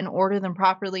loves and order them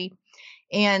properly.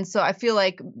 And so I feel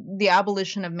like The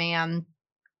Abolition of Man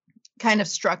kind of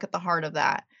struck at the heart of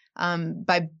that,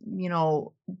 by,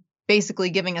 basically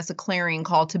giving us a clarion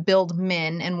call to build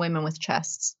men and women with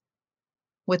chests,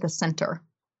 with a center.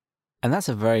 And that's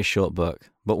a very short book.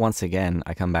 But once again,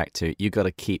 I come back to, you got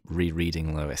to keep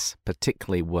rereading Lewis,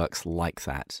 particularly works like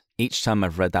that. Each time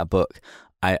I've read that book,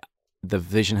 the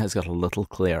vision has got a little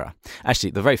clearer.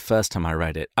 Actually, the very first time I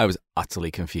read it, I was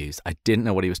utterly confused. I didn't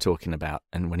know what he was talking about.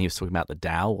 And when he was talking about the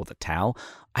Tao or the Tao,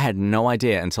 I had no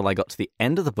idea until I got to the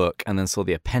end of the book and then saw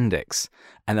the appendix.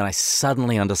 And then I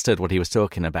suddenly understood what he was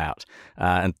talking about.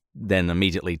 And then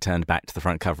immediately turned back to the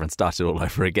front cover and started all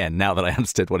over again, now that I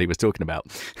understood what he was talking about.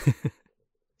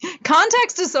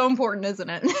 Context is so important, isn't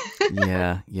it?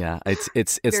 Yeah.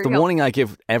 It's the warning I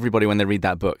give everybody when they read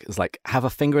that book. It's like, have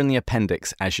a finger in the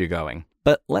appendix as you're going.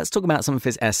 But let's talk about some of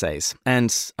his essays.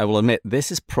 And I will admit,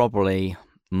 this is probably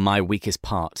my weakest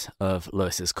part of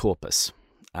Lewis's corpus.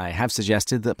 I have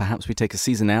suggested that perhaps we take a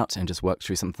season out and just work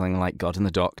through something like God in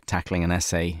the Dock, tackling an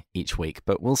essay each week.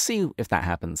 But we'll see if that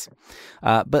happens.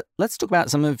 But let's talk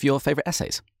about some of your favorite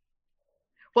essays.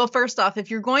 Well, first off,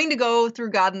 if you're going to go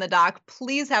through God in the Dock,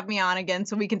 please have me on again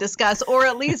so we can discuss, or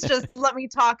at least just let me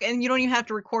talk, and you don't even have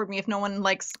to record me if no one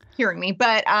likes hearing me.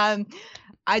 But I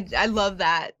I love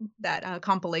that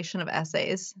compilation of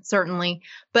essays, certainly.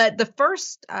 But the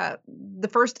first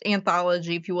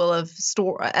anthology, if you will, of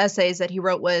essays that he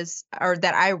wrote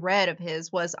that I read of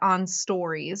his was on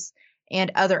stories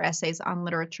and other essays on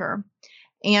literature.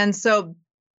 And so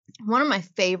one of my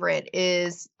favorite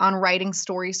is on writing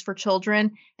stories for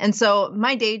children. And so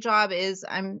my day job is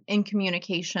I'm in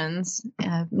communications,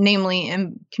 namely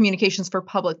in communications for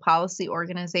public policy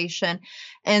organization.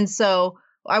 And so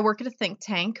I work at a think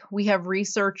tank. We have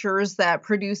researchers that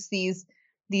produce these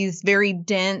very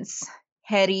dense,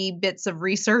 heady bits of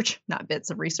research, not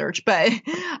bits of research, but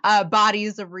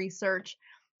bodies of research.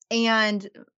 And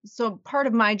so part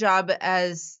of my job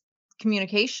as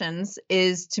communications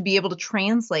is to be able to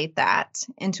translate that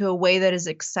into a way that is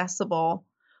accessible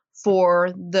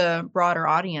for the broader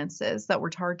audiences that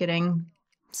we're targeting.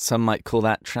 Some might call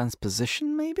that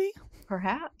transposition, maybe?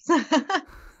 Perhaps.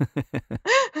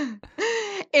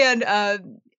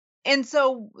 And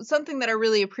so something that I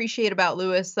really appreciate about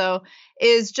Lewis, though,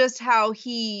 is just how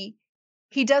he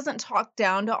doesn't talk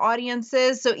down to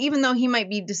audiences. So even though he might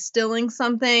be distilling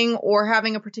something or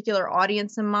having a particular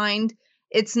audience in mind,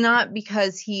 it's not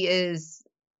because he's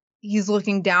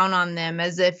looking down on them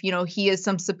as if, he is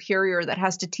some superior that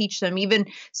has to teach them. Even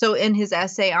so, in his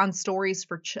essay on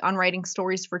writing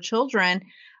stories for children,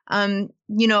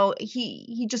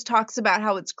 he just talks about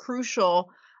how it's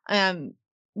crucial.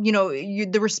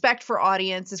 The respect for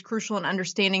audience is crucial in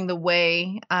understanding the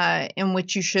way in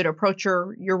which you should approach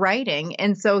your writing.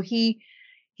 And so he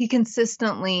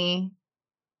consistently,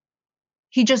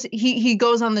 he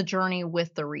goes on the journey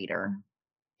with the reader.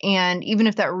 And even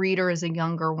if that reader is a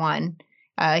younger one,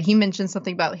 he mentioned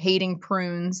something about hating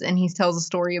prunes, and he tells a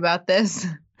story about this.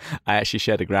 I actually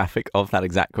shared a graphic of that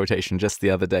exact quotation just the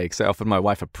other day because I offered my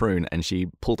wife a prune and she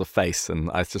pulled a face,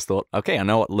 and I just thought, okay, I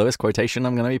know what Lewis quotation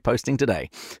I'm going to be posting today.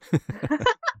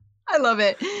 I love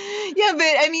it. Yeah, but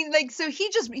I mean, so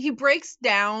he breaks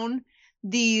down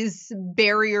these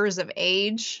barriers of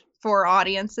age for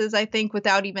audiences, I think,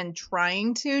 without even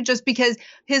trying to, just because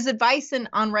his advice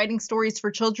on writing stories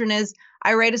for children is,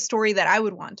 I write a story that I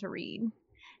would want to read.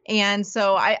 And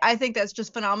so I think that's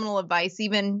just phenomenal advice,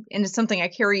 even, and it's something I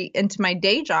carry into my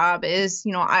day job is,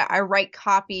 I write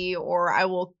copy, or I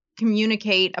will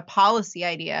communicate a policy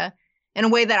idea in a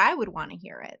way that I would want to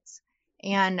hear it.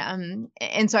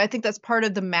 And so I think that's part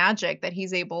of the magic that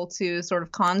he's able to sort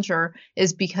of conjure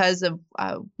is because of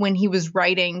when he was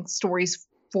writing stories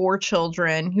for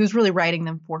children, he was really writing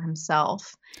them for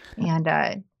himself.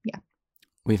 And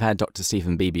We've had Dr.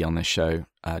 Stephen Beebe on this show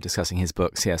discussing his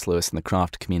book, C.S. Lewis and the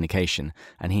Craft of Communication,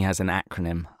 and he has an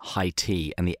acronym,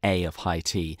 HIGH-T, and the A of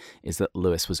HIGH-T is that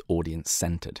Lewis was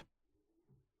audience-centered.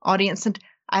 Audience-centered.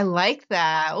 I like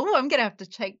that. Oh, I'm going to have to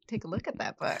take a look at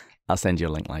that book. I'll send you a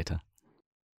link later.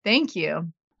 Thank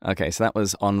you. Okay, so that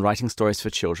was on writing stories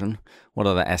for children. What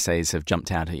other essays have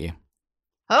jumped out at you?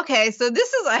 Okay, so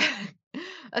this is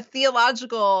a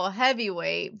theological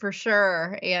heavyweight for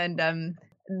sure. And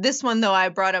this one, though, I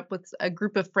brought up with a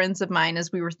group of friends of mine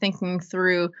as we were thinking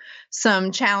through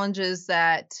some challenges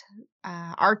that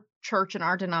our church and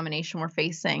our denomination were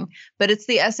facing. But it's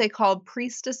the essay called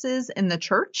Priestesses in the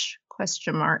Church?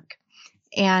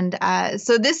 And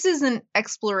so this is an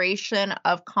exploration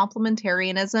of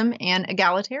complementarianism and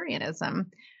egalitarianism,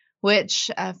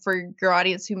 which for your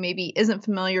audience who maybe isn't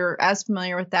familiar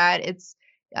with that, it's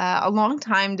a long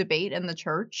time debate in the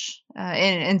church,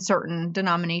 in certain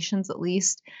denominations at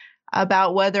least,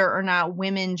 about whether or not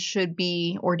women should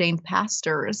be ordained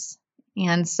pastors,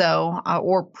 and so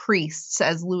or priests,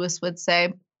 as Lewis would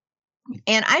say.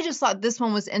 And I just thought this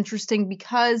one was interesting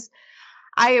because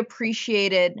I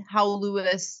appreciated how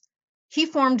Lewis, he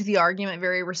formed the argument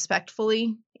very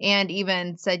respectfully and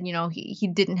even said, he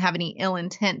didn't have any ill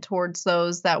intent towards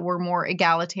those that were more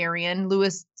egalitarian.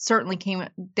 Lewis certainly came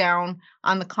down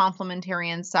on the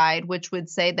complementarian side, which would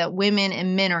say that women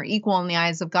and men are equal in the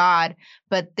eyes of God,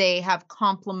 but they have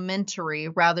complementary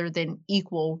rather than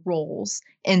equal roles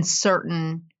in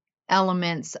certain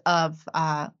elements of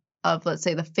let's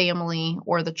say the family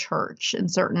or the church in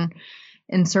certain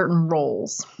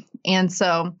roles. And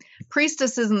so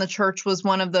priestesses in the church was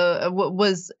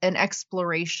was an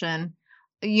exploration,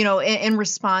 in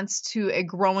response to a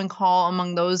growing call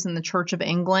among those in the Church of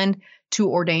England to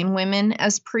ordain women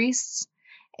as priests.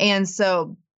 And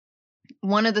so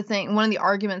one of the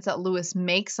arguments that Lewis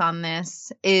makes on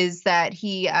this is that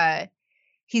he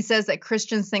says that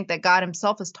Christians think that God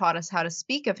himself has taught us how to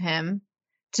speak of him.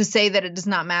 To say that it does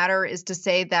not matter is to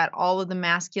say that all of the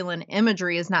masculine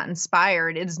imagery is not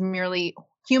inspired. It is merely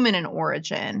human in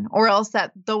origin, or else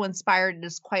that, though inspired, it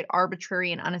is quite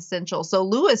arbitrary and unessential. So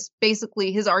Lewis,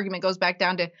 basically, his argument goes back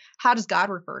down to, how does God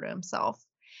refer to himself?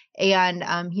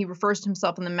 And he refers to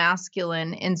himself in the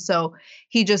masculine. And so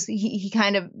he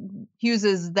kind of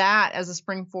uses that as a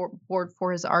springboard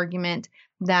for his argument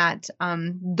that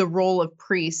the role of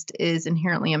priest is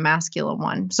inherently a masculine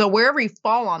one. So wherever you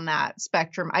fall on that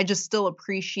spectrum, I just still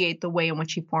appreciate the way in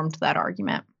which he formed that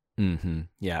argument. Mm-hmm.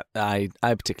 Yeah, I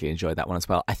particularly enjoyed that one as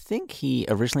well. I think he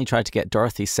originally tried to get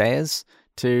Dorothy Sayers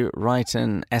to write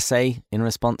an essay in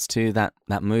response to that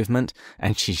movement,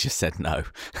 and she just said no.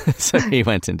 So he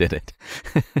went and did it.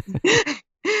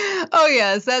 Oh,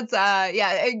 yes. That's,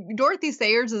 Dorothy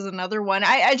Sayers is another one.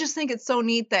 I just think it's so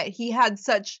neat that he had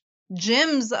such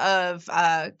gems of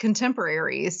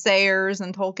contemporaries, Sayers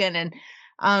and Tolkien.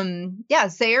 And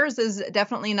Sayers is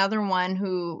definitely another one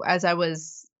who, as I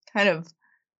was kind of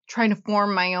trying to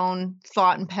form my own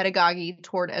thought and pedagogy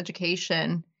toward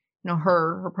education,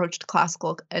 her approach to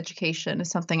classical education is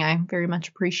something I very much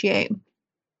appreciate.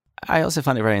 I also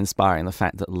find it very inspiring, the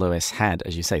fact that Lewis had,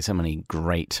 as you say, so many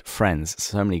great friends,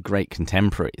 so many great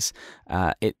contemporaries.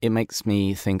 It makes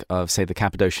me think of, say, the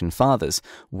Cappadocian Fathers,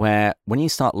 where when you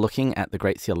start looking at the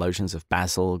great theologians of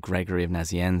Basil, Gregory of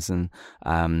Nazianzen,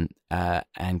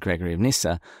 and Gregory of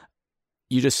Nyssa,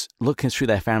 you just look through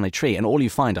their family tree and all you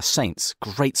find are saints,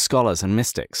 great scholars and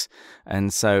mystics.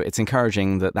 And so it's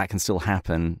encouraging that can still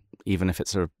happen, even if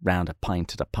it's around a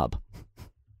pint at a pub.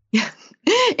 Yeah,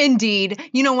 indeed.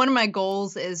 One of my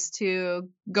goals is to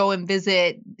go and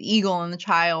visit the Eagle and the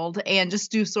Child and just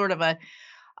do sort of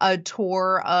a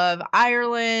tour of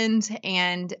Ireland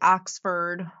and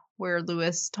Oxford, where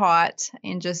Lewis taught,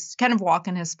 and just kind of walk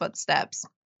in his footsteps.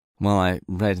 Well, I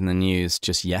read in the news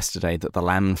just yesterday that the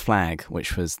Lamb and Flag,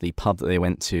 which was the pub that they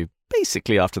went to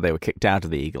basically after they were kicked out of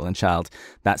the Eagle and Child,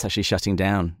 that's actually shutting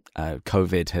down.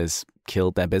 COVID has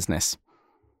killed their business.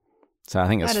 So I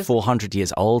think it's 400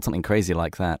 years old, something crazy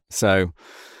like that. So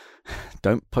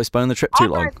don't postpone the trip too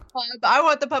long. I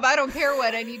want the pub. I don't care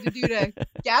what I need to do to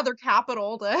gather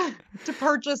capital to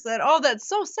purchase it. Oh, that's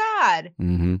so sad.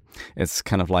 Mm-hmm. It's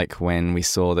kind of like when we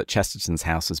saw that Chesterton's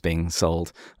house was being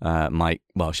sold. She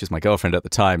was my girlfriend at the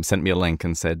time, sent me a link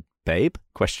and said, "Babe?" ?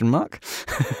 I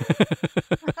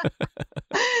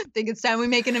think it's time we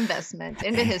make an investment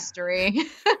into history.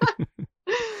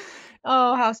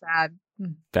 Oh, how sad.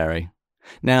 Very.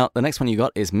 Now, the next one you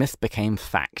got is Myth Became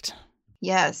Fact.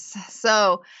 Yes.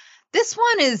 So this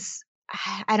one is,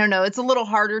 I don't know, it's a little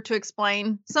harder to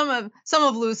explain. Some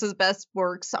of Lewis's best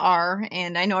works are,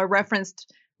 and I know I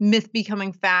referenced Myth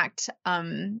Becoming Fact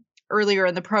earlier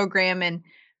in the program and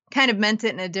kind of meant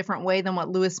it in a different way than what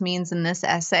Lewis means in this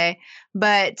essay.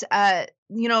 But,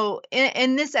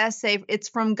 in this essay, it's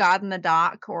from God in the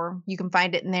Dock, or you can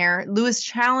find it in there. Lewis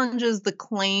challenges the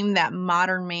claim that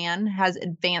modern man has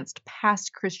advanced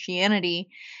past Christianity.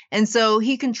 And so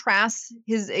he contrasts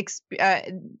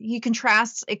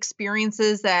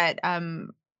experiences that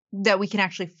we can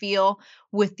actually feel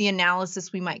with the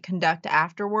analysis we might conduct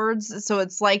afterwards. So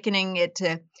it's likening it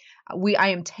to, I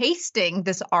am tasting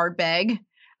this Ardbeg,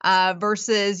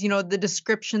 versus, the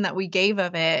description that we gave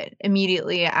of it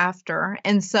immediately after.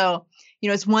 And so,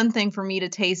 it's one thing for me to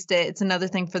taste it. It's another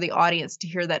thing for the audience to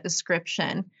hear that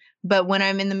description. But when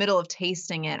I'm in the middle of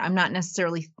tasting it, I'm not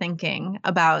necessarily thinking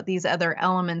about these other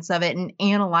elements of it and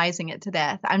analyzing it to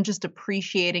death. I'm just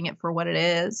appreciating it for what it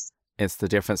is. It's the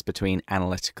difference between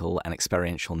analytical and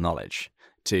experiential knowledge.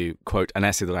 To quote an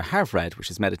essay that I have read,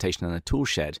 which is Meditation in a Tool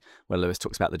Shed, where Lewis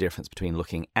talks about the difference between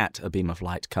looking at a beam of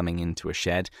light coming into a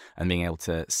shed and being able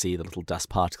to see the little dust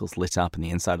particles lit up in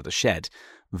the inside of the shed,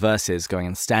 versus going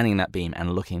and standing in that beam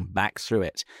and looking back through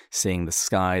it, seeing the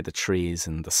sky, the trees,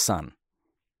 and the sun.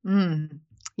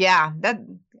 Yeah,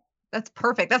 that's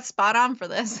perfect. That's spot on for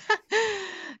this.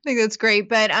 I think that's great.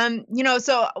 But,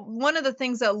 so one of the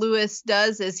things that Lewis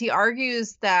does is he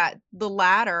argues that the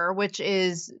latter, which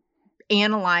is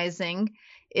analyzing,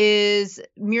 is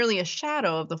merely a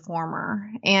shadow of the former,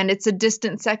 and it's a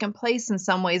distant second place in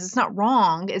some ways. It's not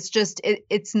wrong. It's just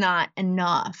it's not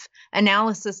enough.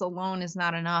 Analysis alone is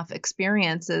not enough.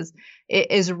 Experiences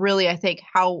is really, I think,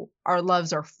 how our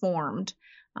loves are formed.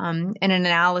 And an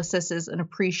analysis is an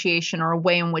appreciation or a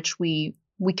way in which we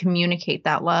communicate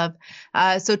that love.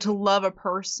 So to love a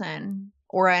person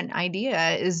or an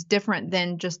idea is different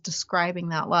than just describing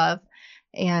that love.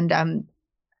 And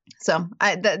so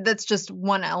that's just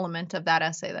one element of that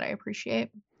essay that I appreciate.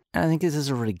 And I think this is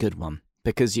a really good one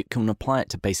because you can apply it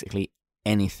to basically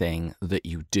anything that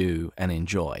you do and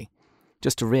enjoy.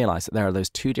 Just to realize that there are those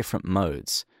two different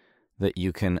modes, that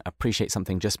you can appreciate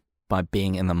something just by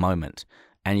being in the moment,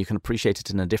 and you can appreciate it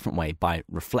in a different way by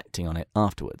reflecting on it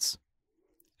afterwards.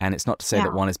 And it's not to say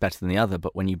that one is better than the other,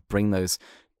 but when you bring those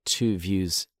two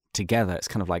views together, it's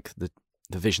kind of like the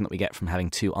vision that we get from having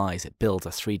two eyes. It builds a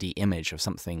 3D image of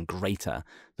something greater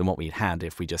than what we'd had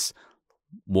if we just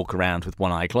walk around with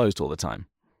one eye closed all the time.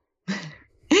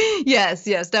 Yes,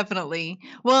 definitely.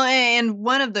 Well, and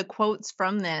one of the quotes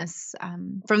from this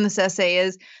essay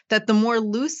is that the more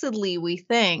lucidly we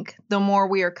think, the more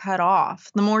we are cut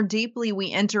off. The more deeply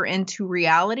we enter into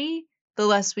reality, the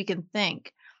less we can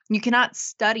think. You cannot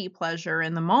study pleasure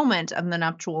in the moment of the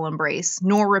nuptial embrace,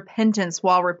 nor repentance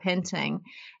while repenting.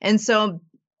 And so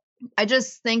I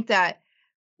just think that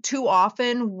too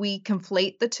often we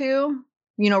conflate the two,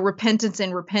 repentance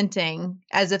and repenting,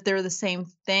 as if they're the same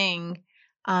thing.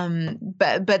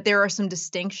 But there are some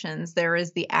distinctions. There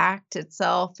is the act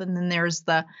itself, and then there's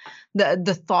the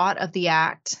thought of the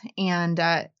act. And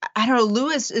I don't know,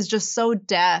 Lewis is just so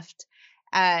deft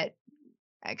at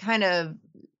kind of,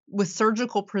 with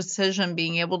surgical precision,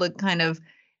 being able to kind of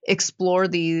explore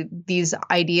these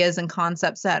ideas and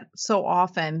concepts that so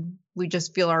often we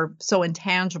just feel are so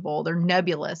intangible. They're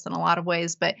nebulous in a lot of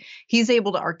ways, but he's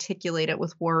able to articulate it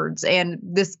with words. And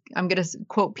this, I'm going to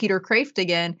quote Peter Kraft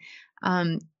again.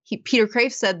 Peter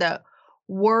Kraft said that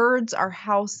words are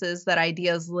houses that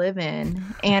ideas live in.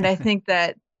 And I think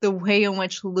that the way in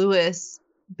which Lewis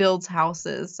builds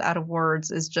houses out of words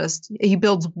is just, he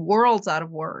builds worlds out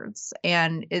of words.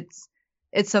 And it's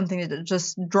something that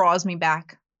just draws me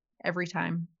back every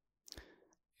time.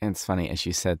 And it's funny, as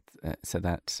you said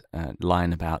that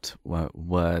line about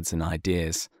words and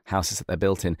ideas, houses that they're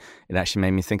built in, it actually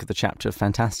made me think of the chapter of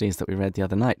Phantastes that we read the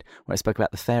other night, where I spoke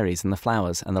about the fairies and the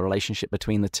flowers and the relationship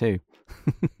between the two.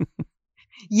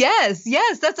 Yes.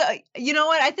 That's you know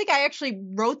what? I think I actually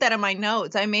wrote that in my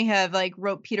notes. I may have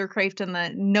wrote Peter Kraft in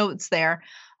the notes there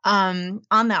on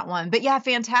that one. But yeah,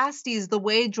 Phantastes, the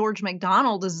way George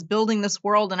MacDonald is building this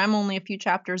world, and I'm only a few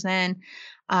chapters in,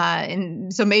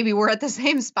 and so maybe we're at the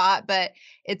same spot, but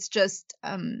it's just,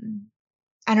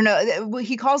 I don't know.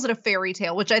 He calls it a fairy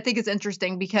tale, which I think is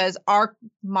interesting because our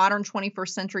modern 21st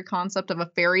century concept of a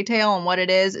fairy tale and what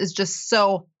it is just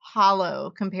so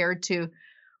hollow compared to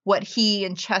what he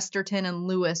and Chesterton and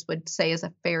Lewis would say is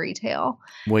a fairy tale.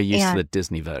 We're used to the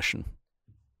Disney version.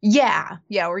 Yeah,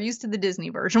 we're used to the Disney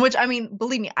version, which, I mean,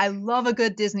 believe me, I love a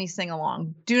good Disney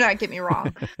sing-along. Do not get me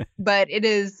wrong. But it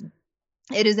is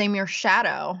a mere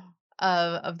shadow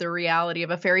of the reality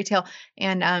of a fairy tale.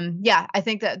 And I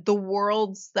think that the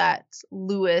worlds that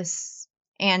Lewis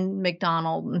and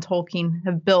MacDonald and Tolkien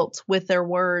have built with their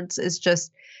words is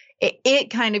just, it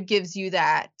kind of gives you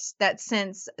that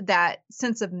sense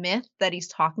of myth that he's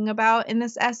talking about in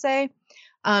this essay.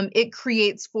 It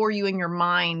creates for you in your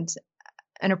mind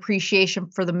an appreciation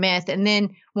for the myth. And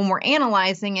then when we're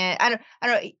analyzing it, I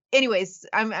don't, anyways,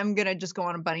 I'm going to just go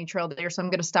on a bunny trail there. So I'm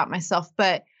going to stop myself,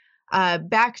 but,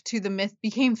 back to the myth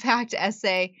became fact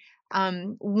essay.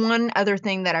 One other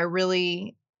thing that I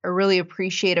really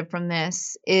appreciated from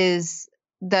this is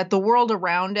that the world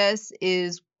around us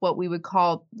is what we would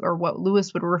call, or what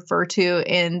Lewis would refer to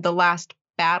in The Last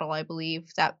Battle, I believe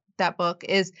that book,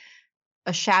 is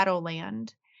a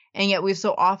shadowland. And yet we've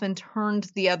so often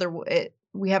turned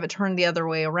we have it turned the other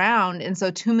way around. And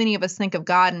so too many of us think of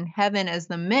God and heaven as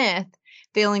the myth,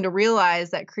 failing to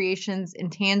realize that creation's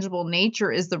intangible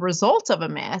nature is the result of a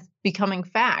myth becoming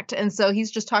fact. And so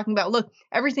he's just talking about, look,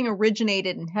 everything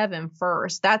originated in heaven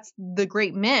first. That's the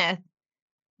great myth,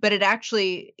 but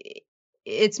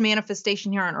its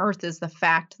manifestation here on earth is the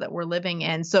fact that we're living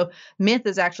in. So myth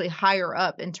is actually higher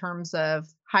up in terms of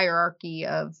hierarchy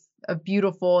of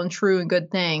beautiful and true and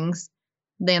good things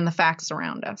than the facts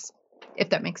around us, if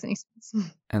that makes any sense.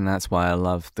 And that's why I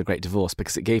love The Great Divorce,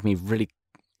 because it gave me really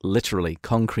literally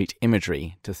concrete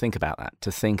imagery to think about that,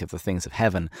 to think of the things of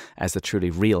heaven as the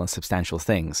truly real and substantial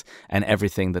things, and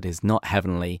everything that is not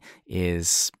heavenly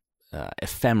is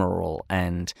ephemeral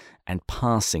and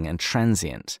passing and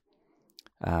transient.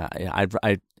 And I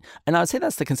would say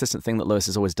that's the consistent thing that Lewis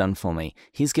has always done for me.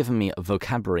 He's given me a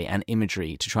vocabulary and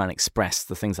imagery to try and express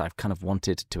the things I've kind of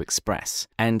wanted to express.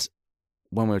 And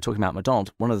when we were talking about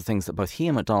MacDonald, one of the things that both he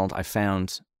and MacDonald I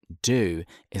found do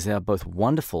is they are both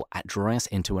wonderful at drawing us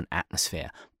into an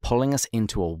atmosphere, pulling us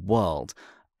into a world,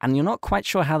 and you're not quite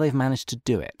sure how they've managed to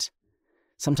do it.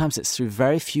 Sometimes it's through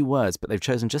very few words, but they've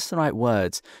chosen just the right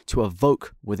words to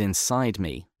evoke within inside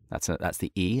me. That's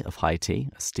the E of high T,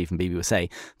 as Stephen Beebe would say,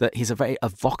 that he's a very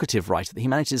evocative writer, that he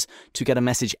manages to get a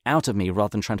message out of me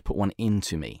rather than trying to put one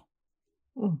into me.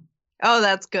 Oh,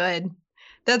 that's good.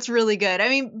 That's really good. I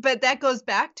mean, but that goes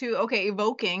back to, okay,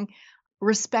 evoking,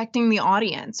 respecting the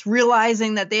audience,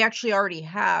 realizing that they actually already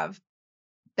have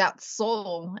that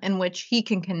soul in which he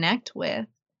can connect with.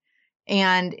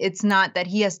 And it's not that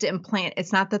he has to implant,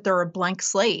 it's not that they're a blank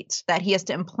slate that he has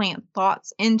to implant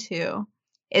thoughts into.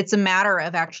 It's a matter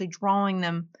of actually drawing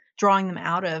them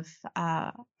out of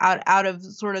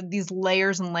sort of these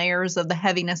layers and layers of the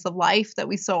heaviness of life that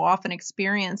we so often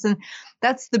experience. And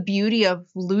that's the beauty of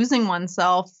losing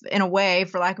oneself, in a way,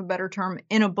 for lack of a better term,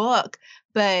 in a book.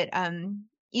 But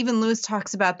even Lewis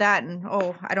talks about that, and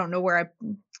I don't know where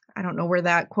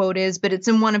that quote is, but it's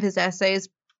in one of his essays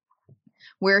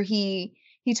where he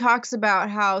talks about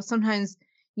how sometimes,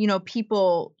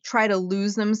 people try to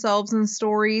lose themselves in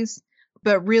stories,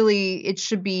 but really it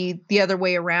should be the other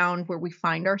way around, where we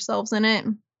find ourselves in it.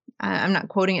 I'm not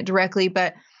quoting it directly,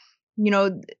 but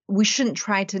we shouldn't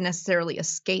try to necessarily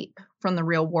escape from the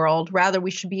real world. Rather,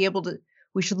 we should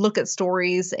look at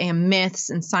stories and myths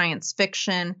and science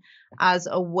fiction as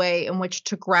a way in which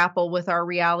to grapple with our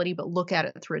reality, but look at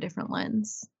it through a different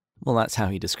lens. Well, that's how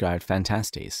he described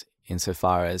Phantastes,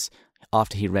 insofar as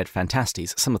after he read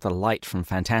Phantastes, some of the light from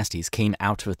Phantastes came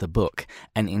out of the book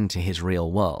and into his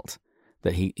real world,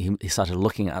 that he started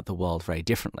looking at the world very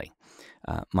differently.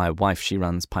 My wife, she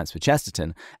runs Pints with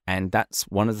Chesterton, and that's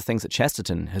one of the things that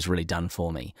Chesterton has really done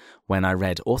for me. When I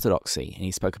read Orthodoxy, and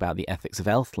he spoke about the ethics of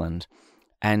Elfland,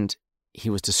 and he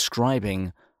was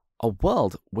describing a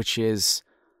world which is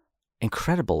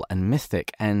incredible and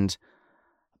mythic and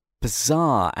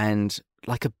bizarre and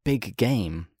like a big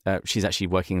game. She's actually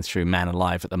working through Man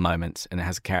Alive at the moment, and it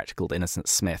has a character called Innocent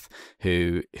Smith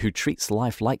who treats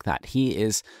life like that. He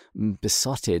is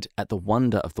besotted at the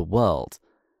wonder of the world.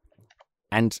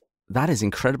 And that is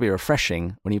incredibly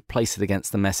refreshing when you place it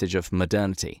against the message of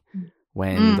modernity,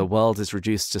 when the world is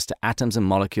reduced just to atoms and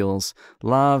molecules.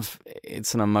 Love,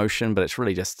 it's an emotion, but it's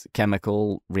really just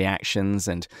chemical reactions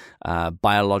and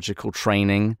biological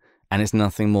training, and it's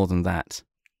nothing more than that.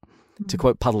 To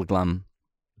quote Puddleglum,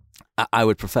 I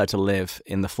would prefer to live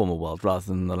in the former world rather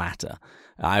than the latter.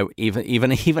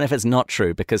 Even if it's not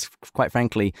true, because quite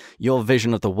frankly, your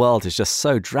vision of the world is just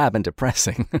so drab and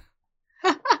depressing.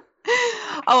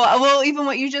 Oh, well, even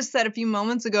what you just said a few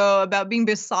moments ago about being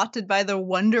besotted by the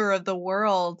wonder of the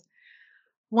world.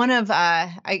 One of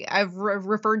I've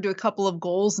referred to a couple of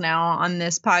goals now on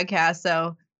this podcast.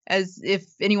 So, as if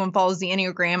anyone follows the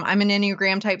Enneagram, I'm an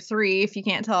Enneagram type 3. If you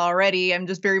can't tell already, I'm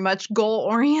just very much goal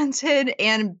oriented.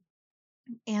 And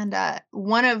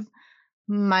one of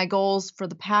my goals for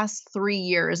the past 3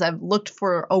 years, I've looked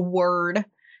for a word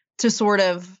to sort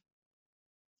of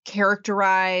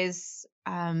characterize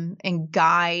and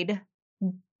guide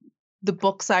the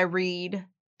books I read,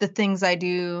 the things I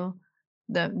do,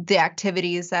 the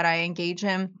activities that I engage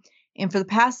in. And for the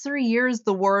past 3 years,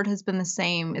 the word has been the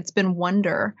same. It's been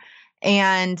wonder.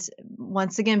 And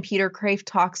once again, Peter Kreeft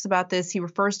talks about this. He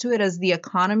refers to it as the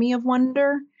economy of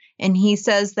wonder. And he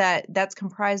says that that's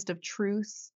comprised of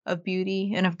truth, of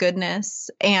beauty, and of goodness.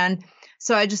 And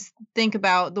so I just think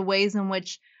about the ways in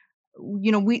which,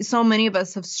 so many of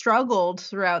us have struggled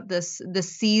throughout this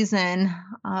season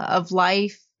of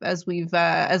life, as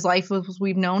life as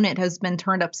we've known it has been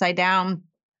turned upside down.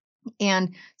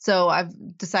 And so I've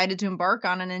decided to embark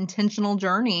on an intentional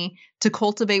journey to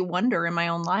cultivate wonder in my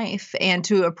own life and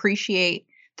to appreciate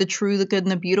the true, the good,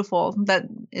 and the beautiful that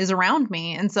is around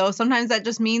me. And so sometimes that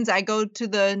just means I go to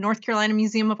the North Carolina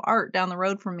Museum of Art down the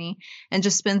road from me and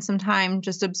just spend some time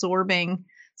just absorbing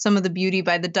some of the beauty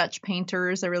by the Dutch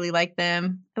painters. I really like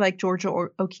them. I like Georgia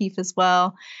O'Keeffe as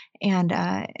well. And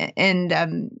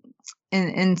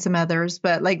some others,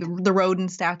 but like the Rodin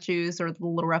statues or the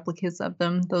little replicas of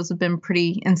them, those have been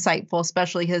pretty insightful,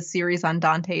 especially his series on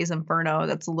Dante's Inferno.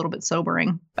 That's a little bit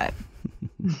sobering, but.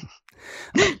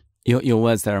 Your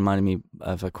words there reminded me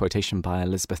of a quotation by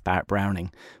Elizabeth Barrett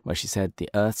Browning, where she said, "The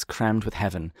earth's crammed with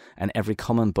heaven, and every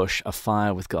common bush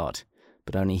afire with God,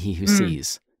 but only he who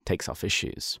sees takes off his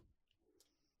shoes."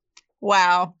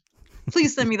 Wow.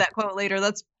 Please send me that quote later.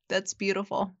 That's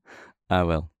beautiful. I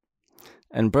will.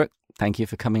 And Brooke, thank you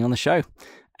for coming on the show.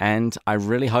 And I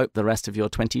really hope the rest of your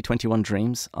 2021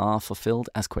 dreams are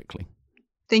fulfilled as quickly.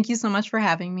 Thank you so much for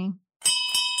having me.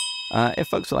 If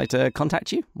folks would like to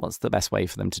contact you, what's the best way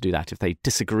for them to do that if they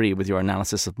disagree with your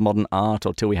analysis of modern art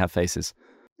or Till We Have Faces?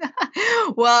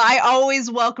 Well, I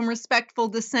always welcome respectful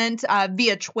dissent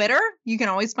via Twitter. You can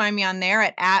always find me on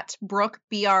there at Brooke,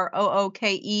 BROOKE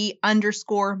 _Medina,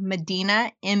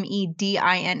 MEDINA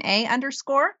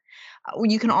 _.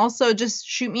 You can also just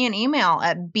shoot me an email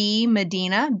at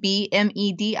bmedina,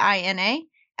 BMEDINA,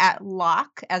 at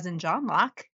Locke, as in John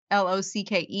Locke,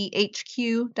 LOCKEHQ.org.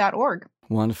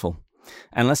 Wonderful.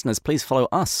 And listeners, please follow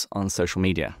us on social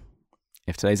media.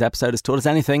 If today's episode has taught us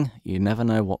anything, you never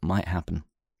know what might happen.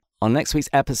 On next week's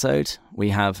episode, we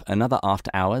have another After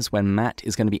Hours when Matt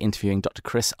is going to be interviewing Dr.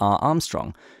 Chris R.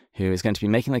 Armstrong, who is going to be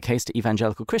making the case to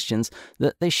evangelical Christians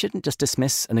that they shouldn't just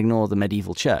dismiss and ignore the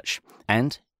medieval church.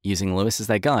 And, using Lewis as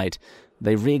their guide,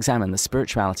 they re-examine the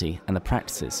spirituality and the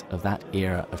practices of that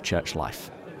era of church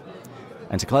life.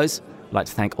 And to close, I'd like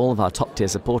to thank all of our top-tier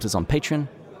supporters on Patreon: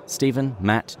 Stephen,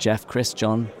 Matt, Jeff, Chris,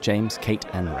 John, James, Kate,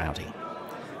 and Rowdy.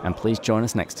 And please join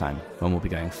us next time when we'll be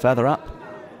going further up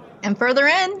and further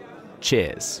in.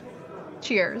 Cheers.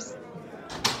 Cheers.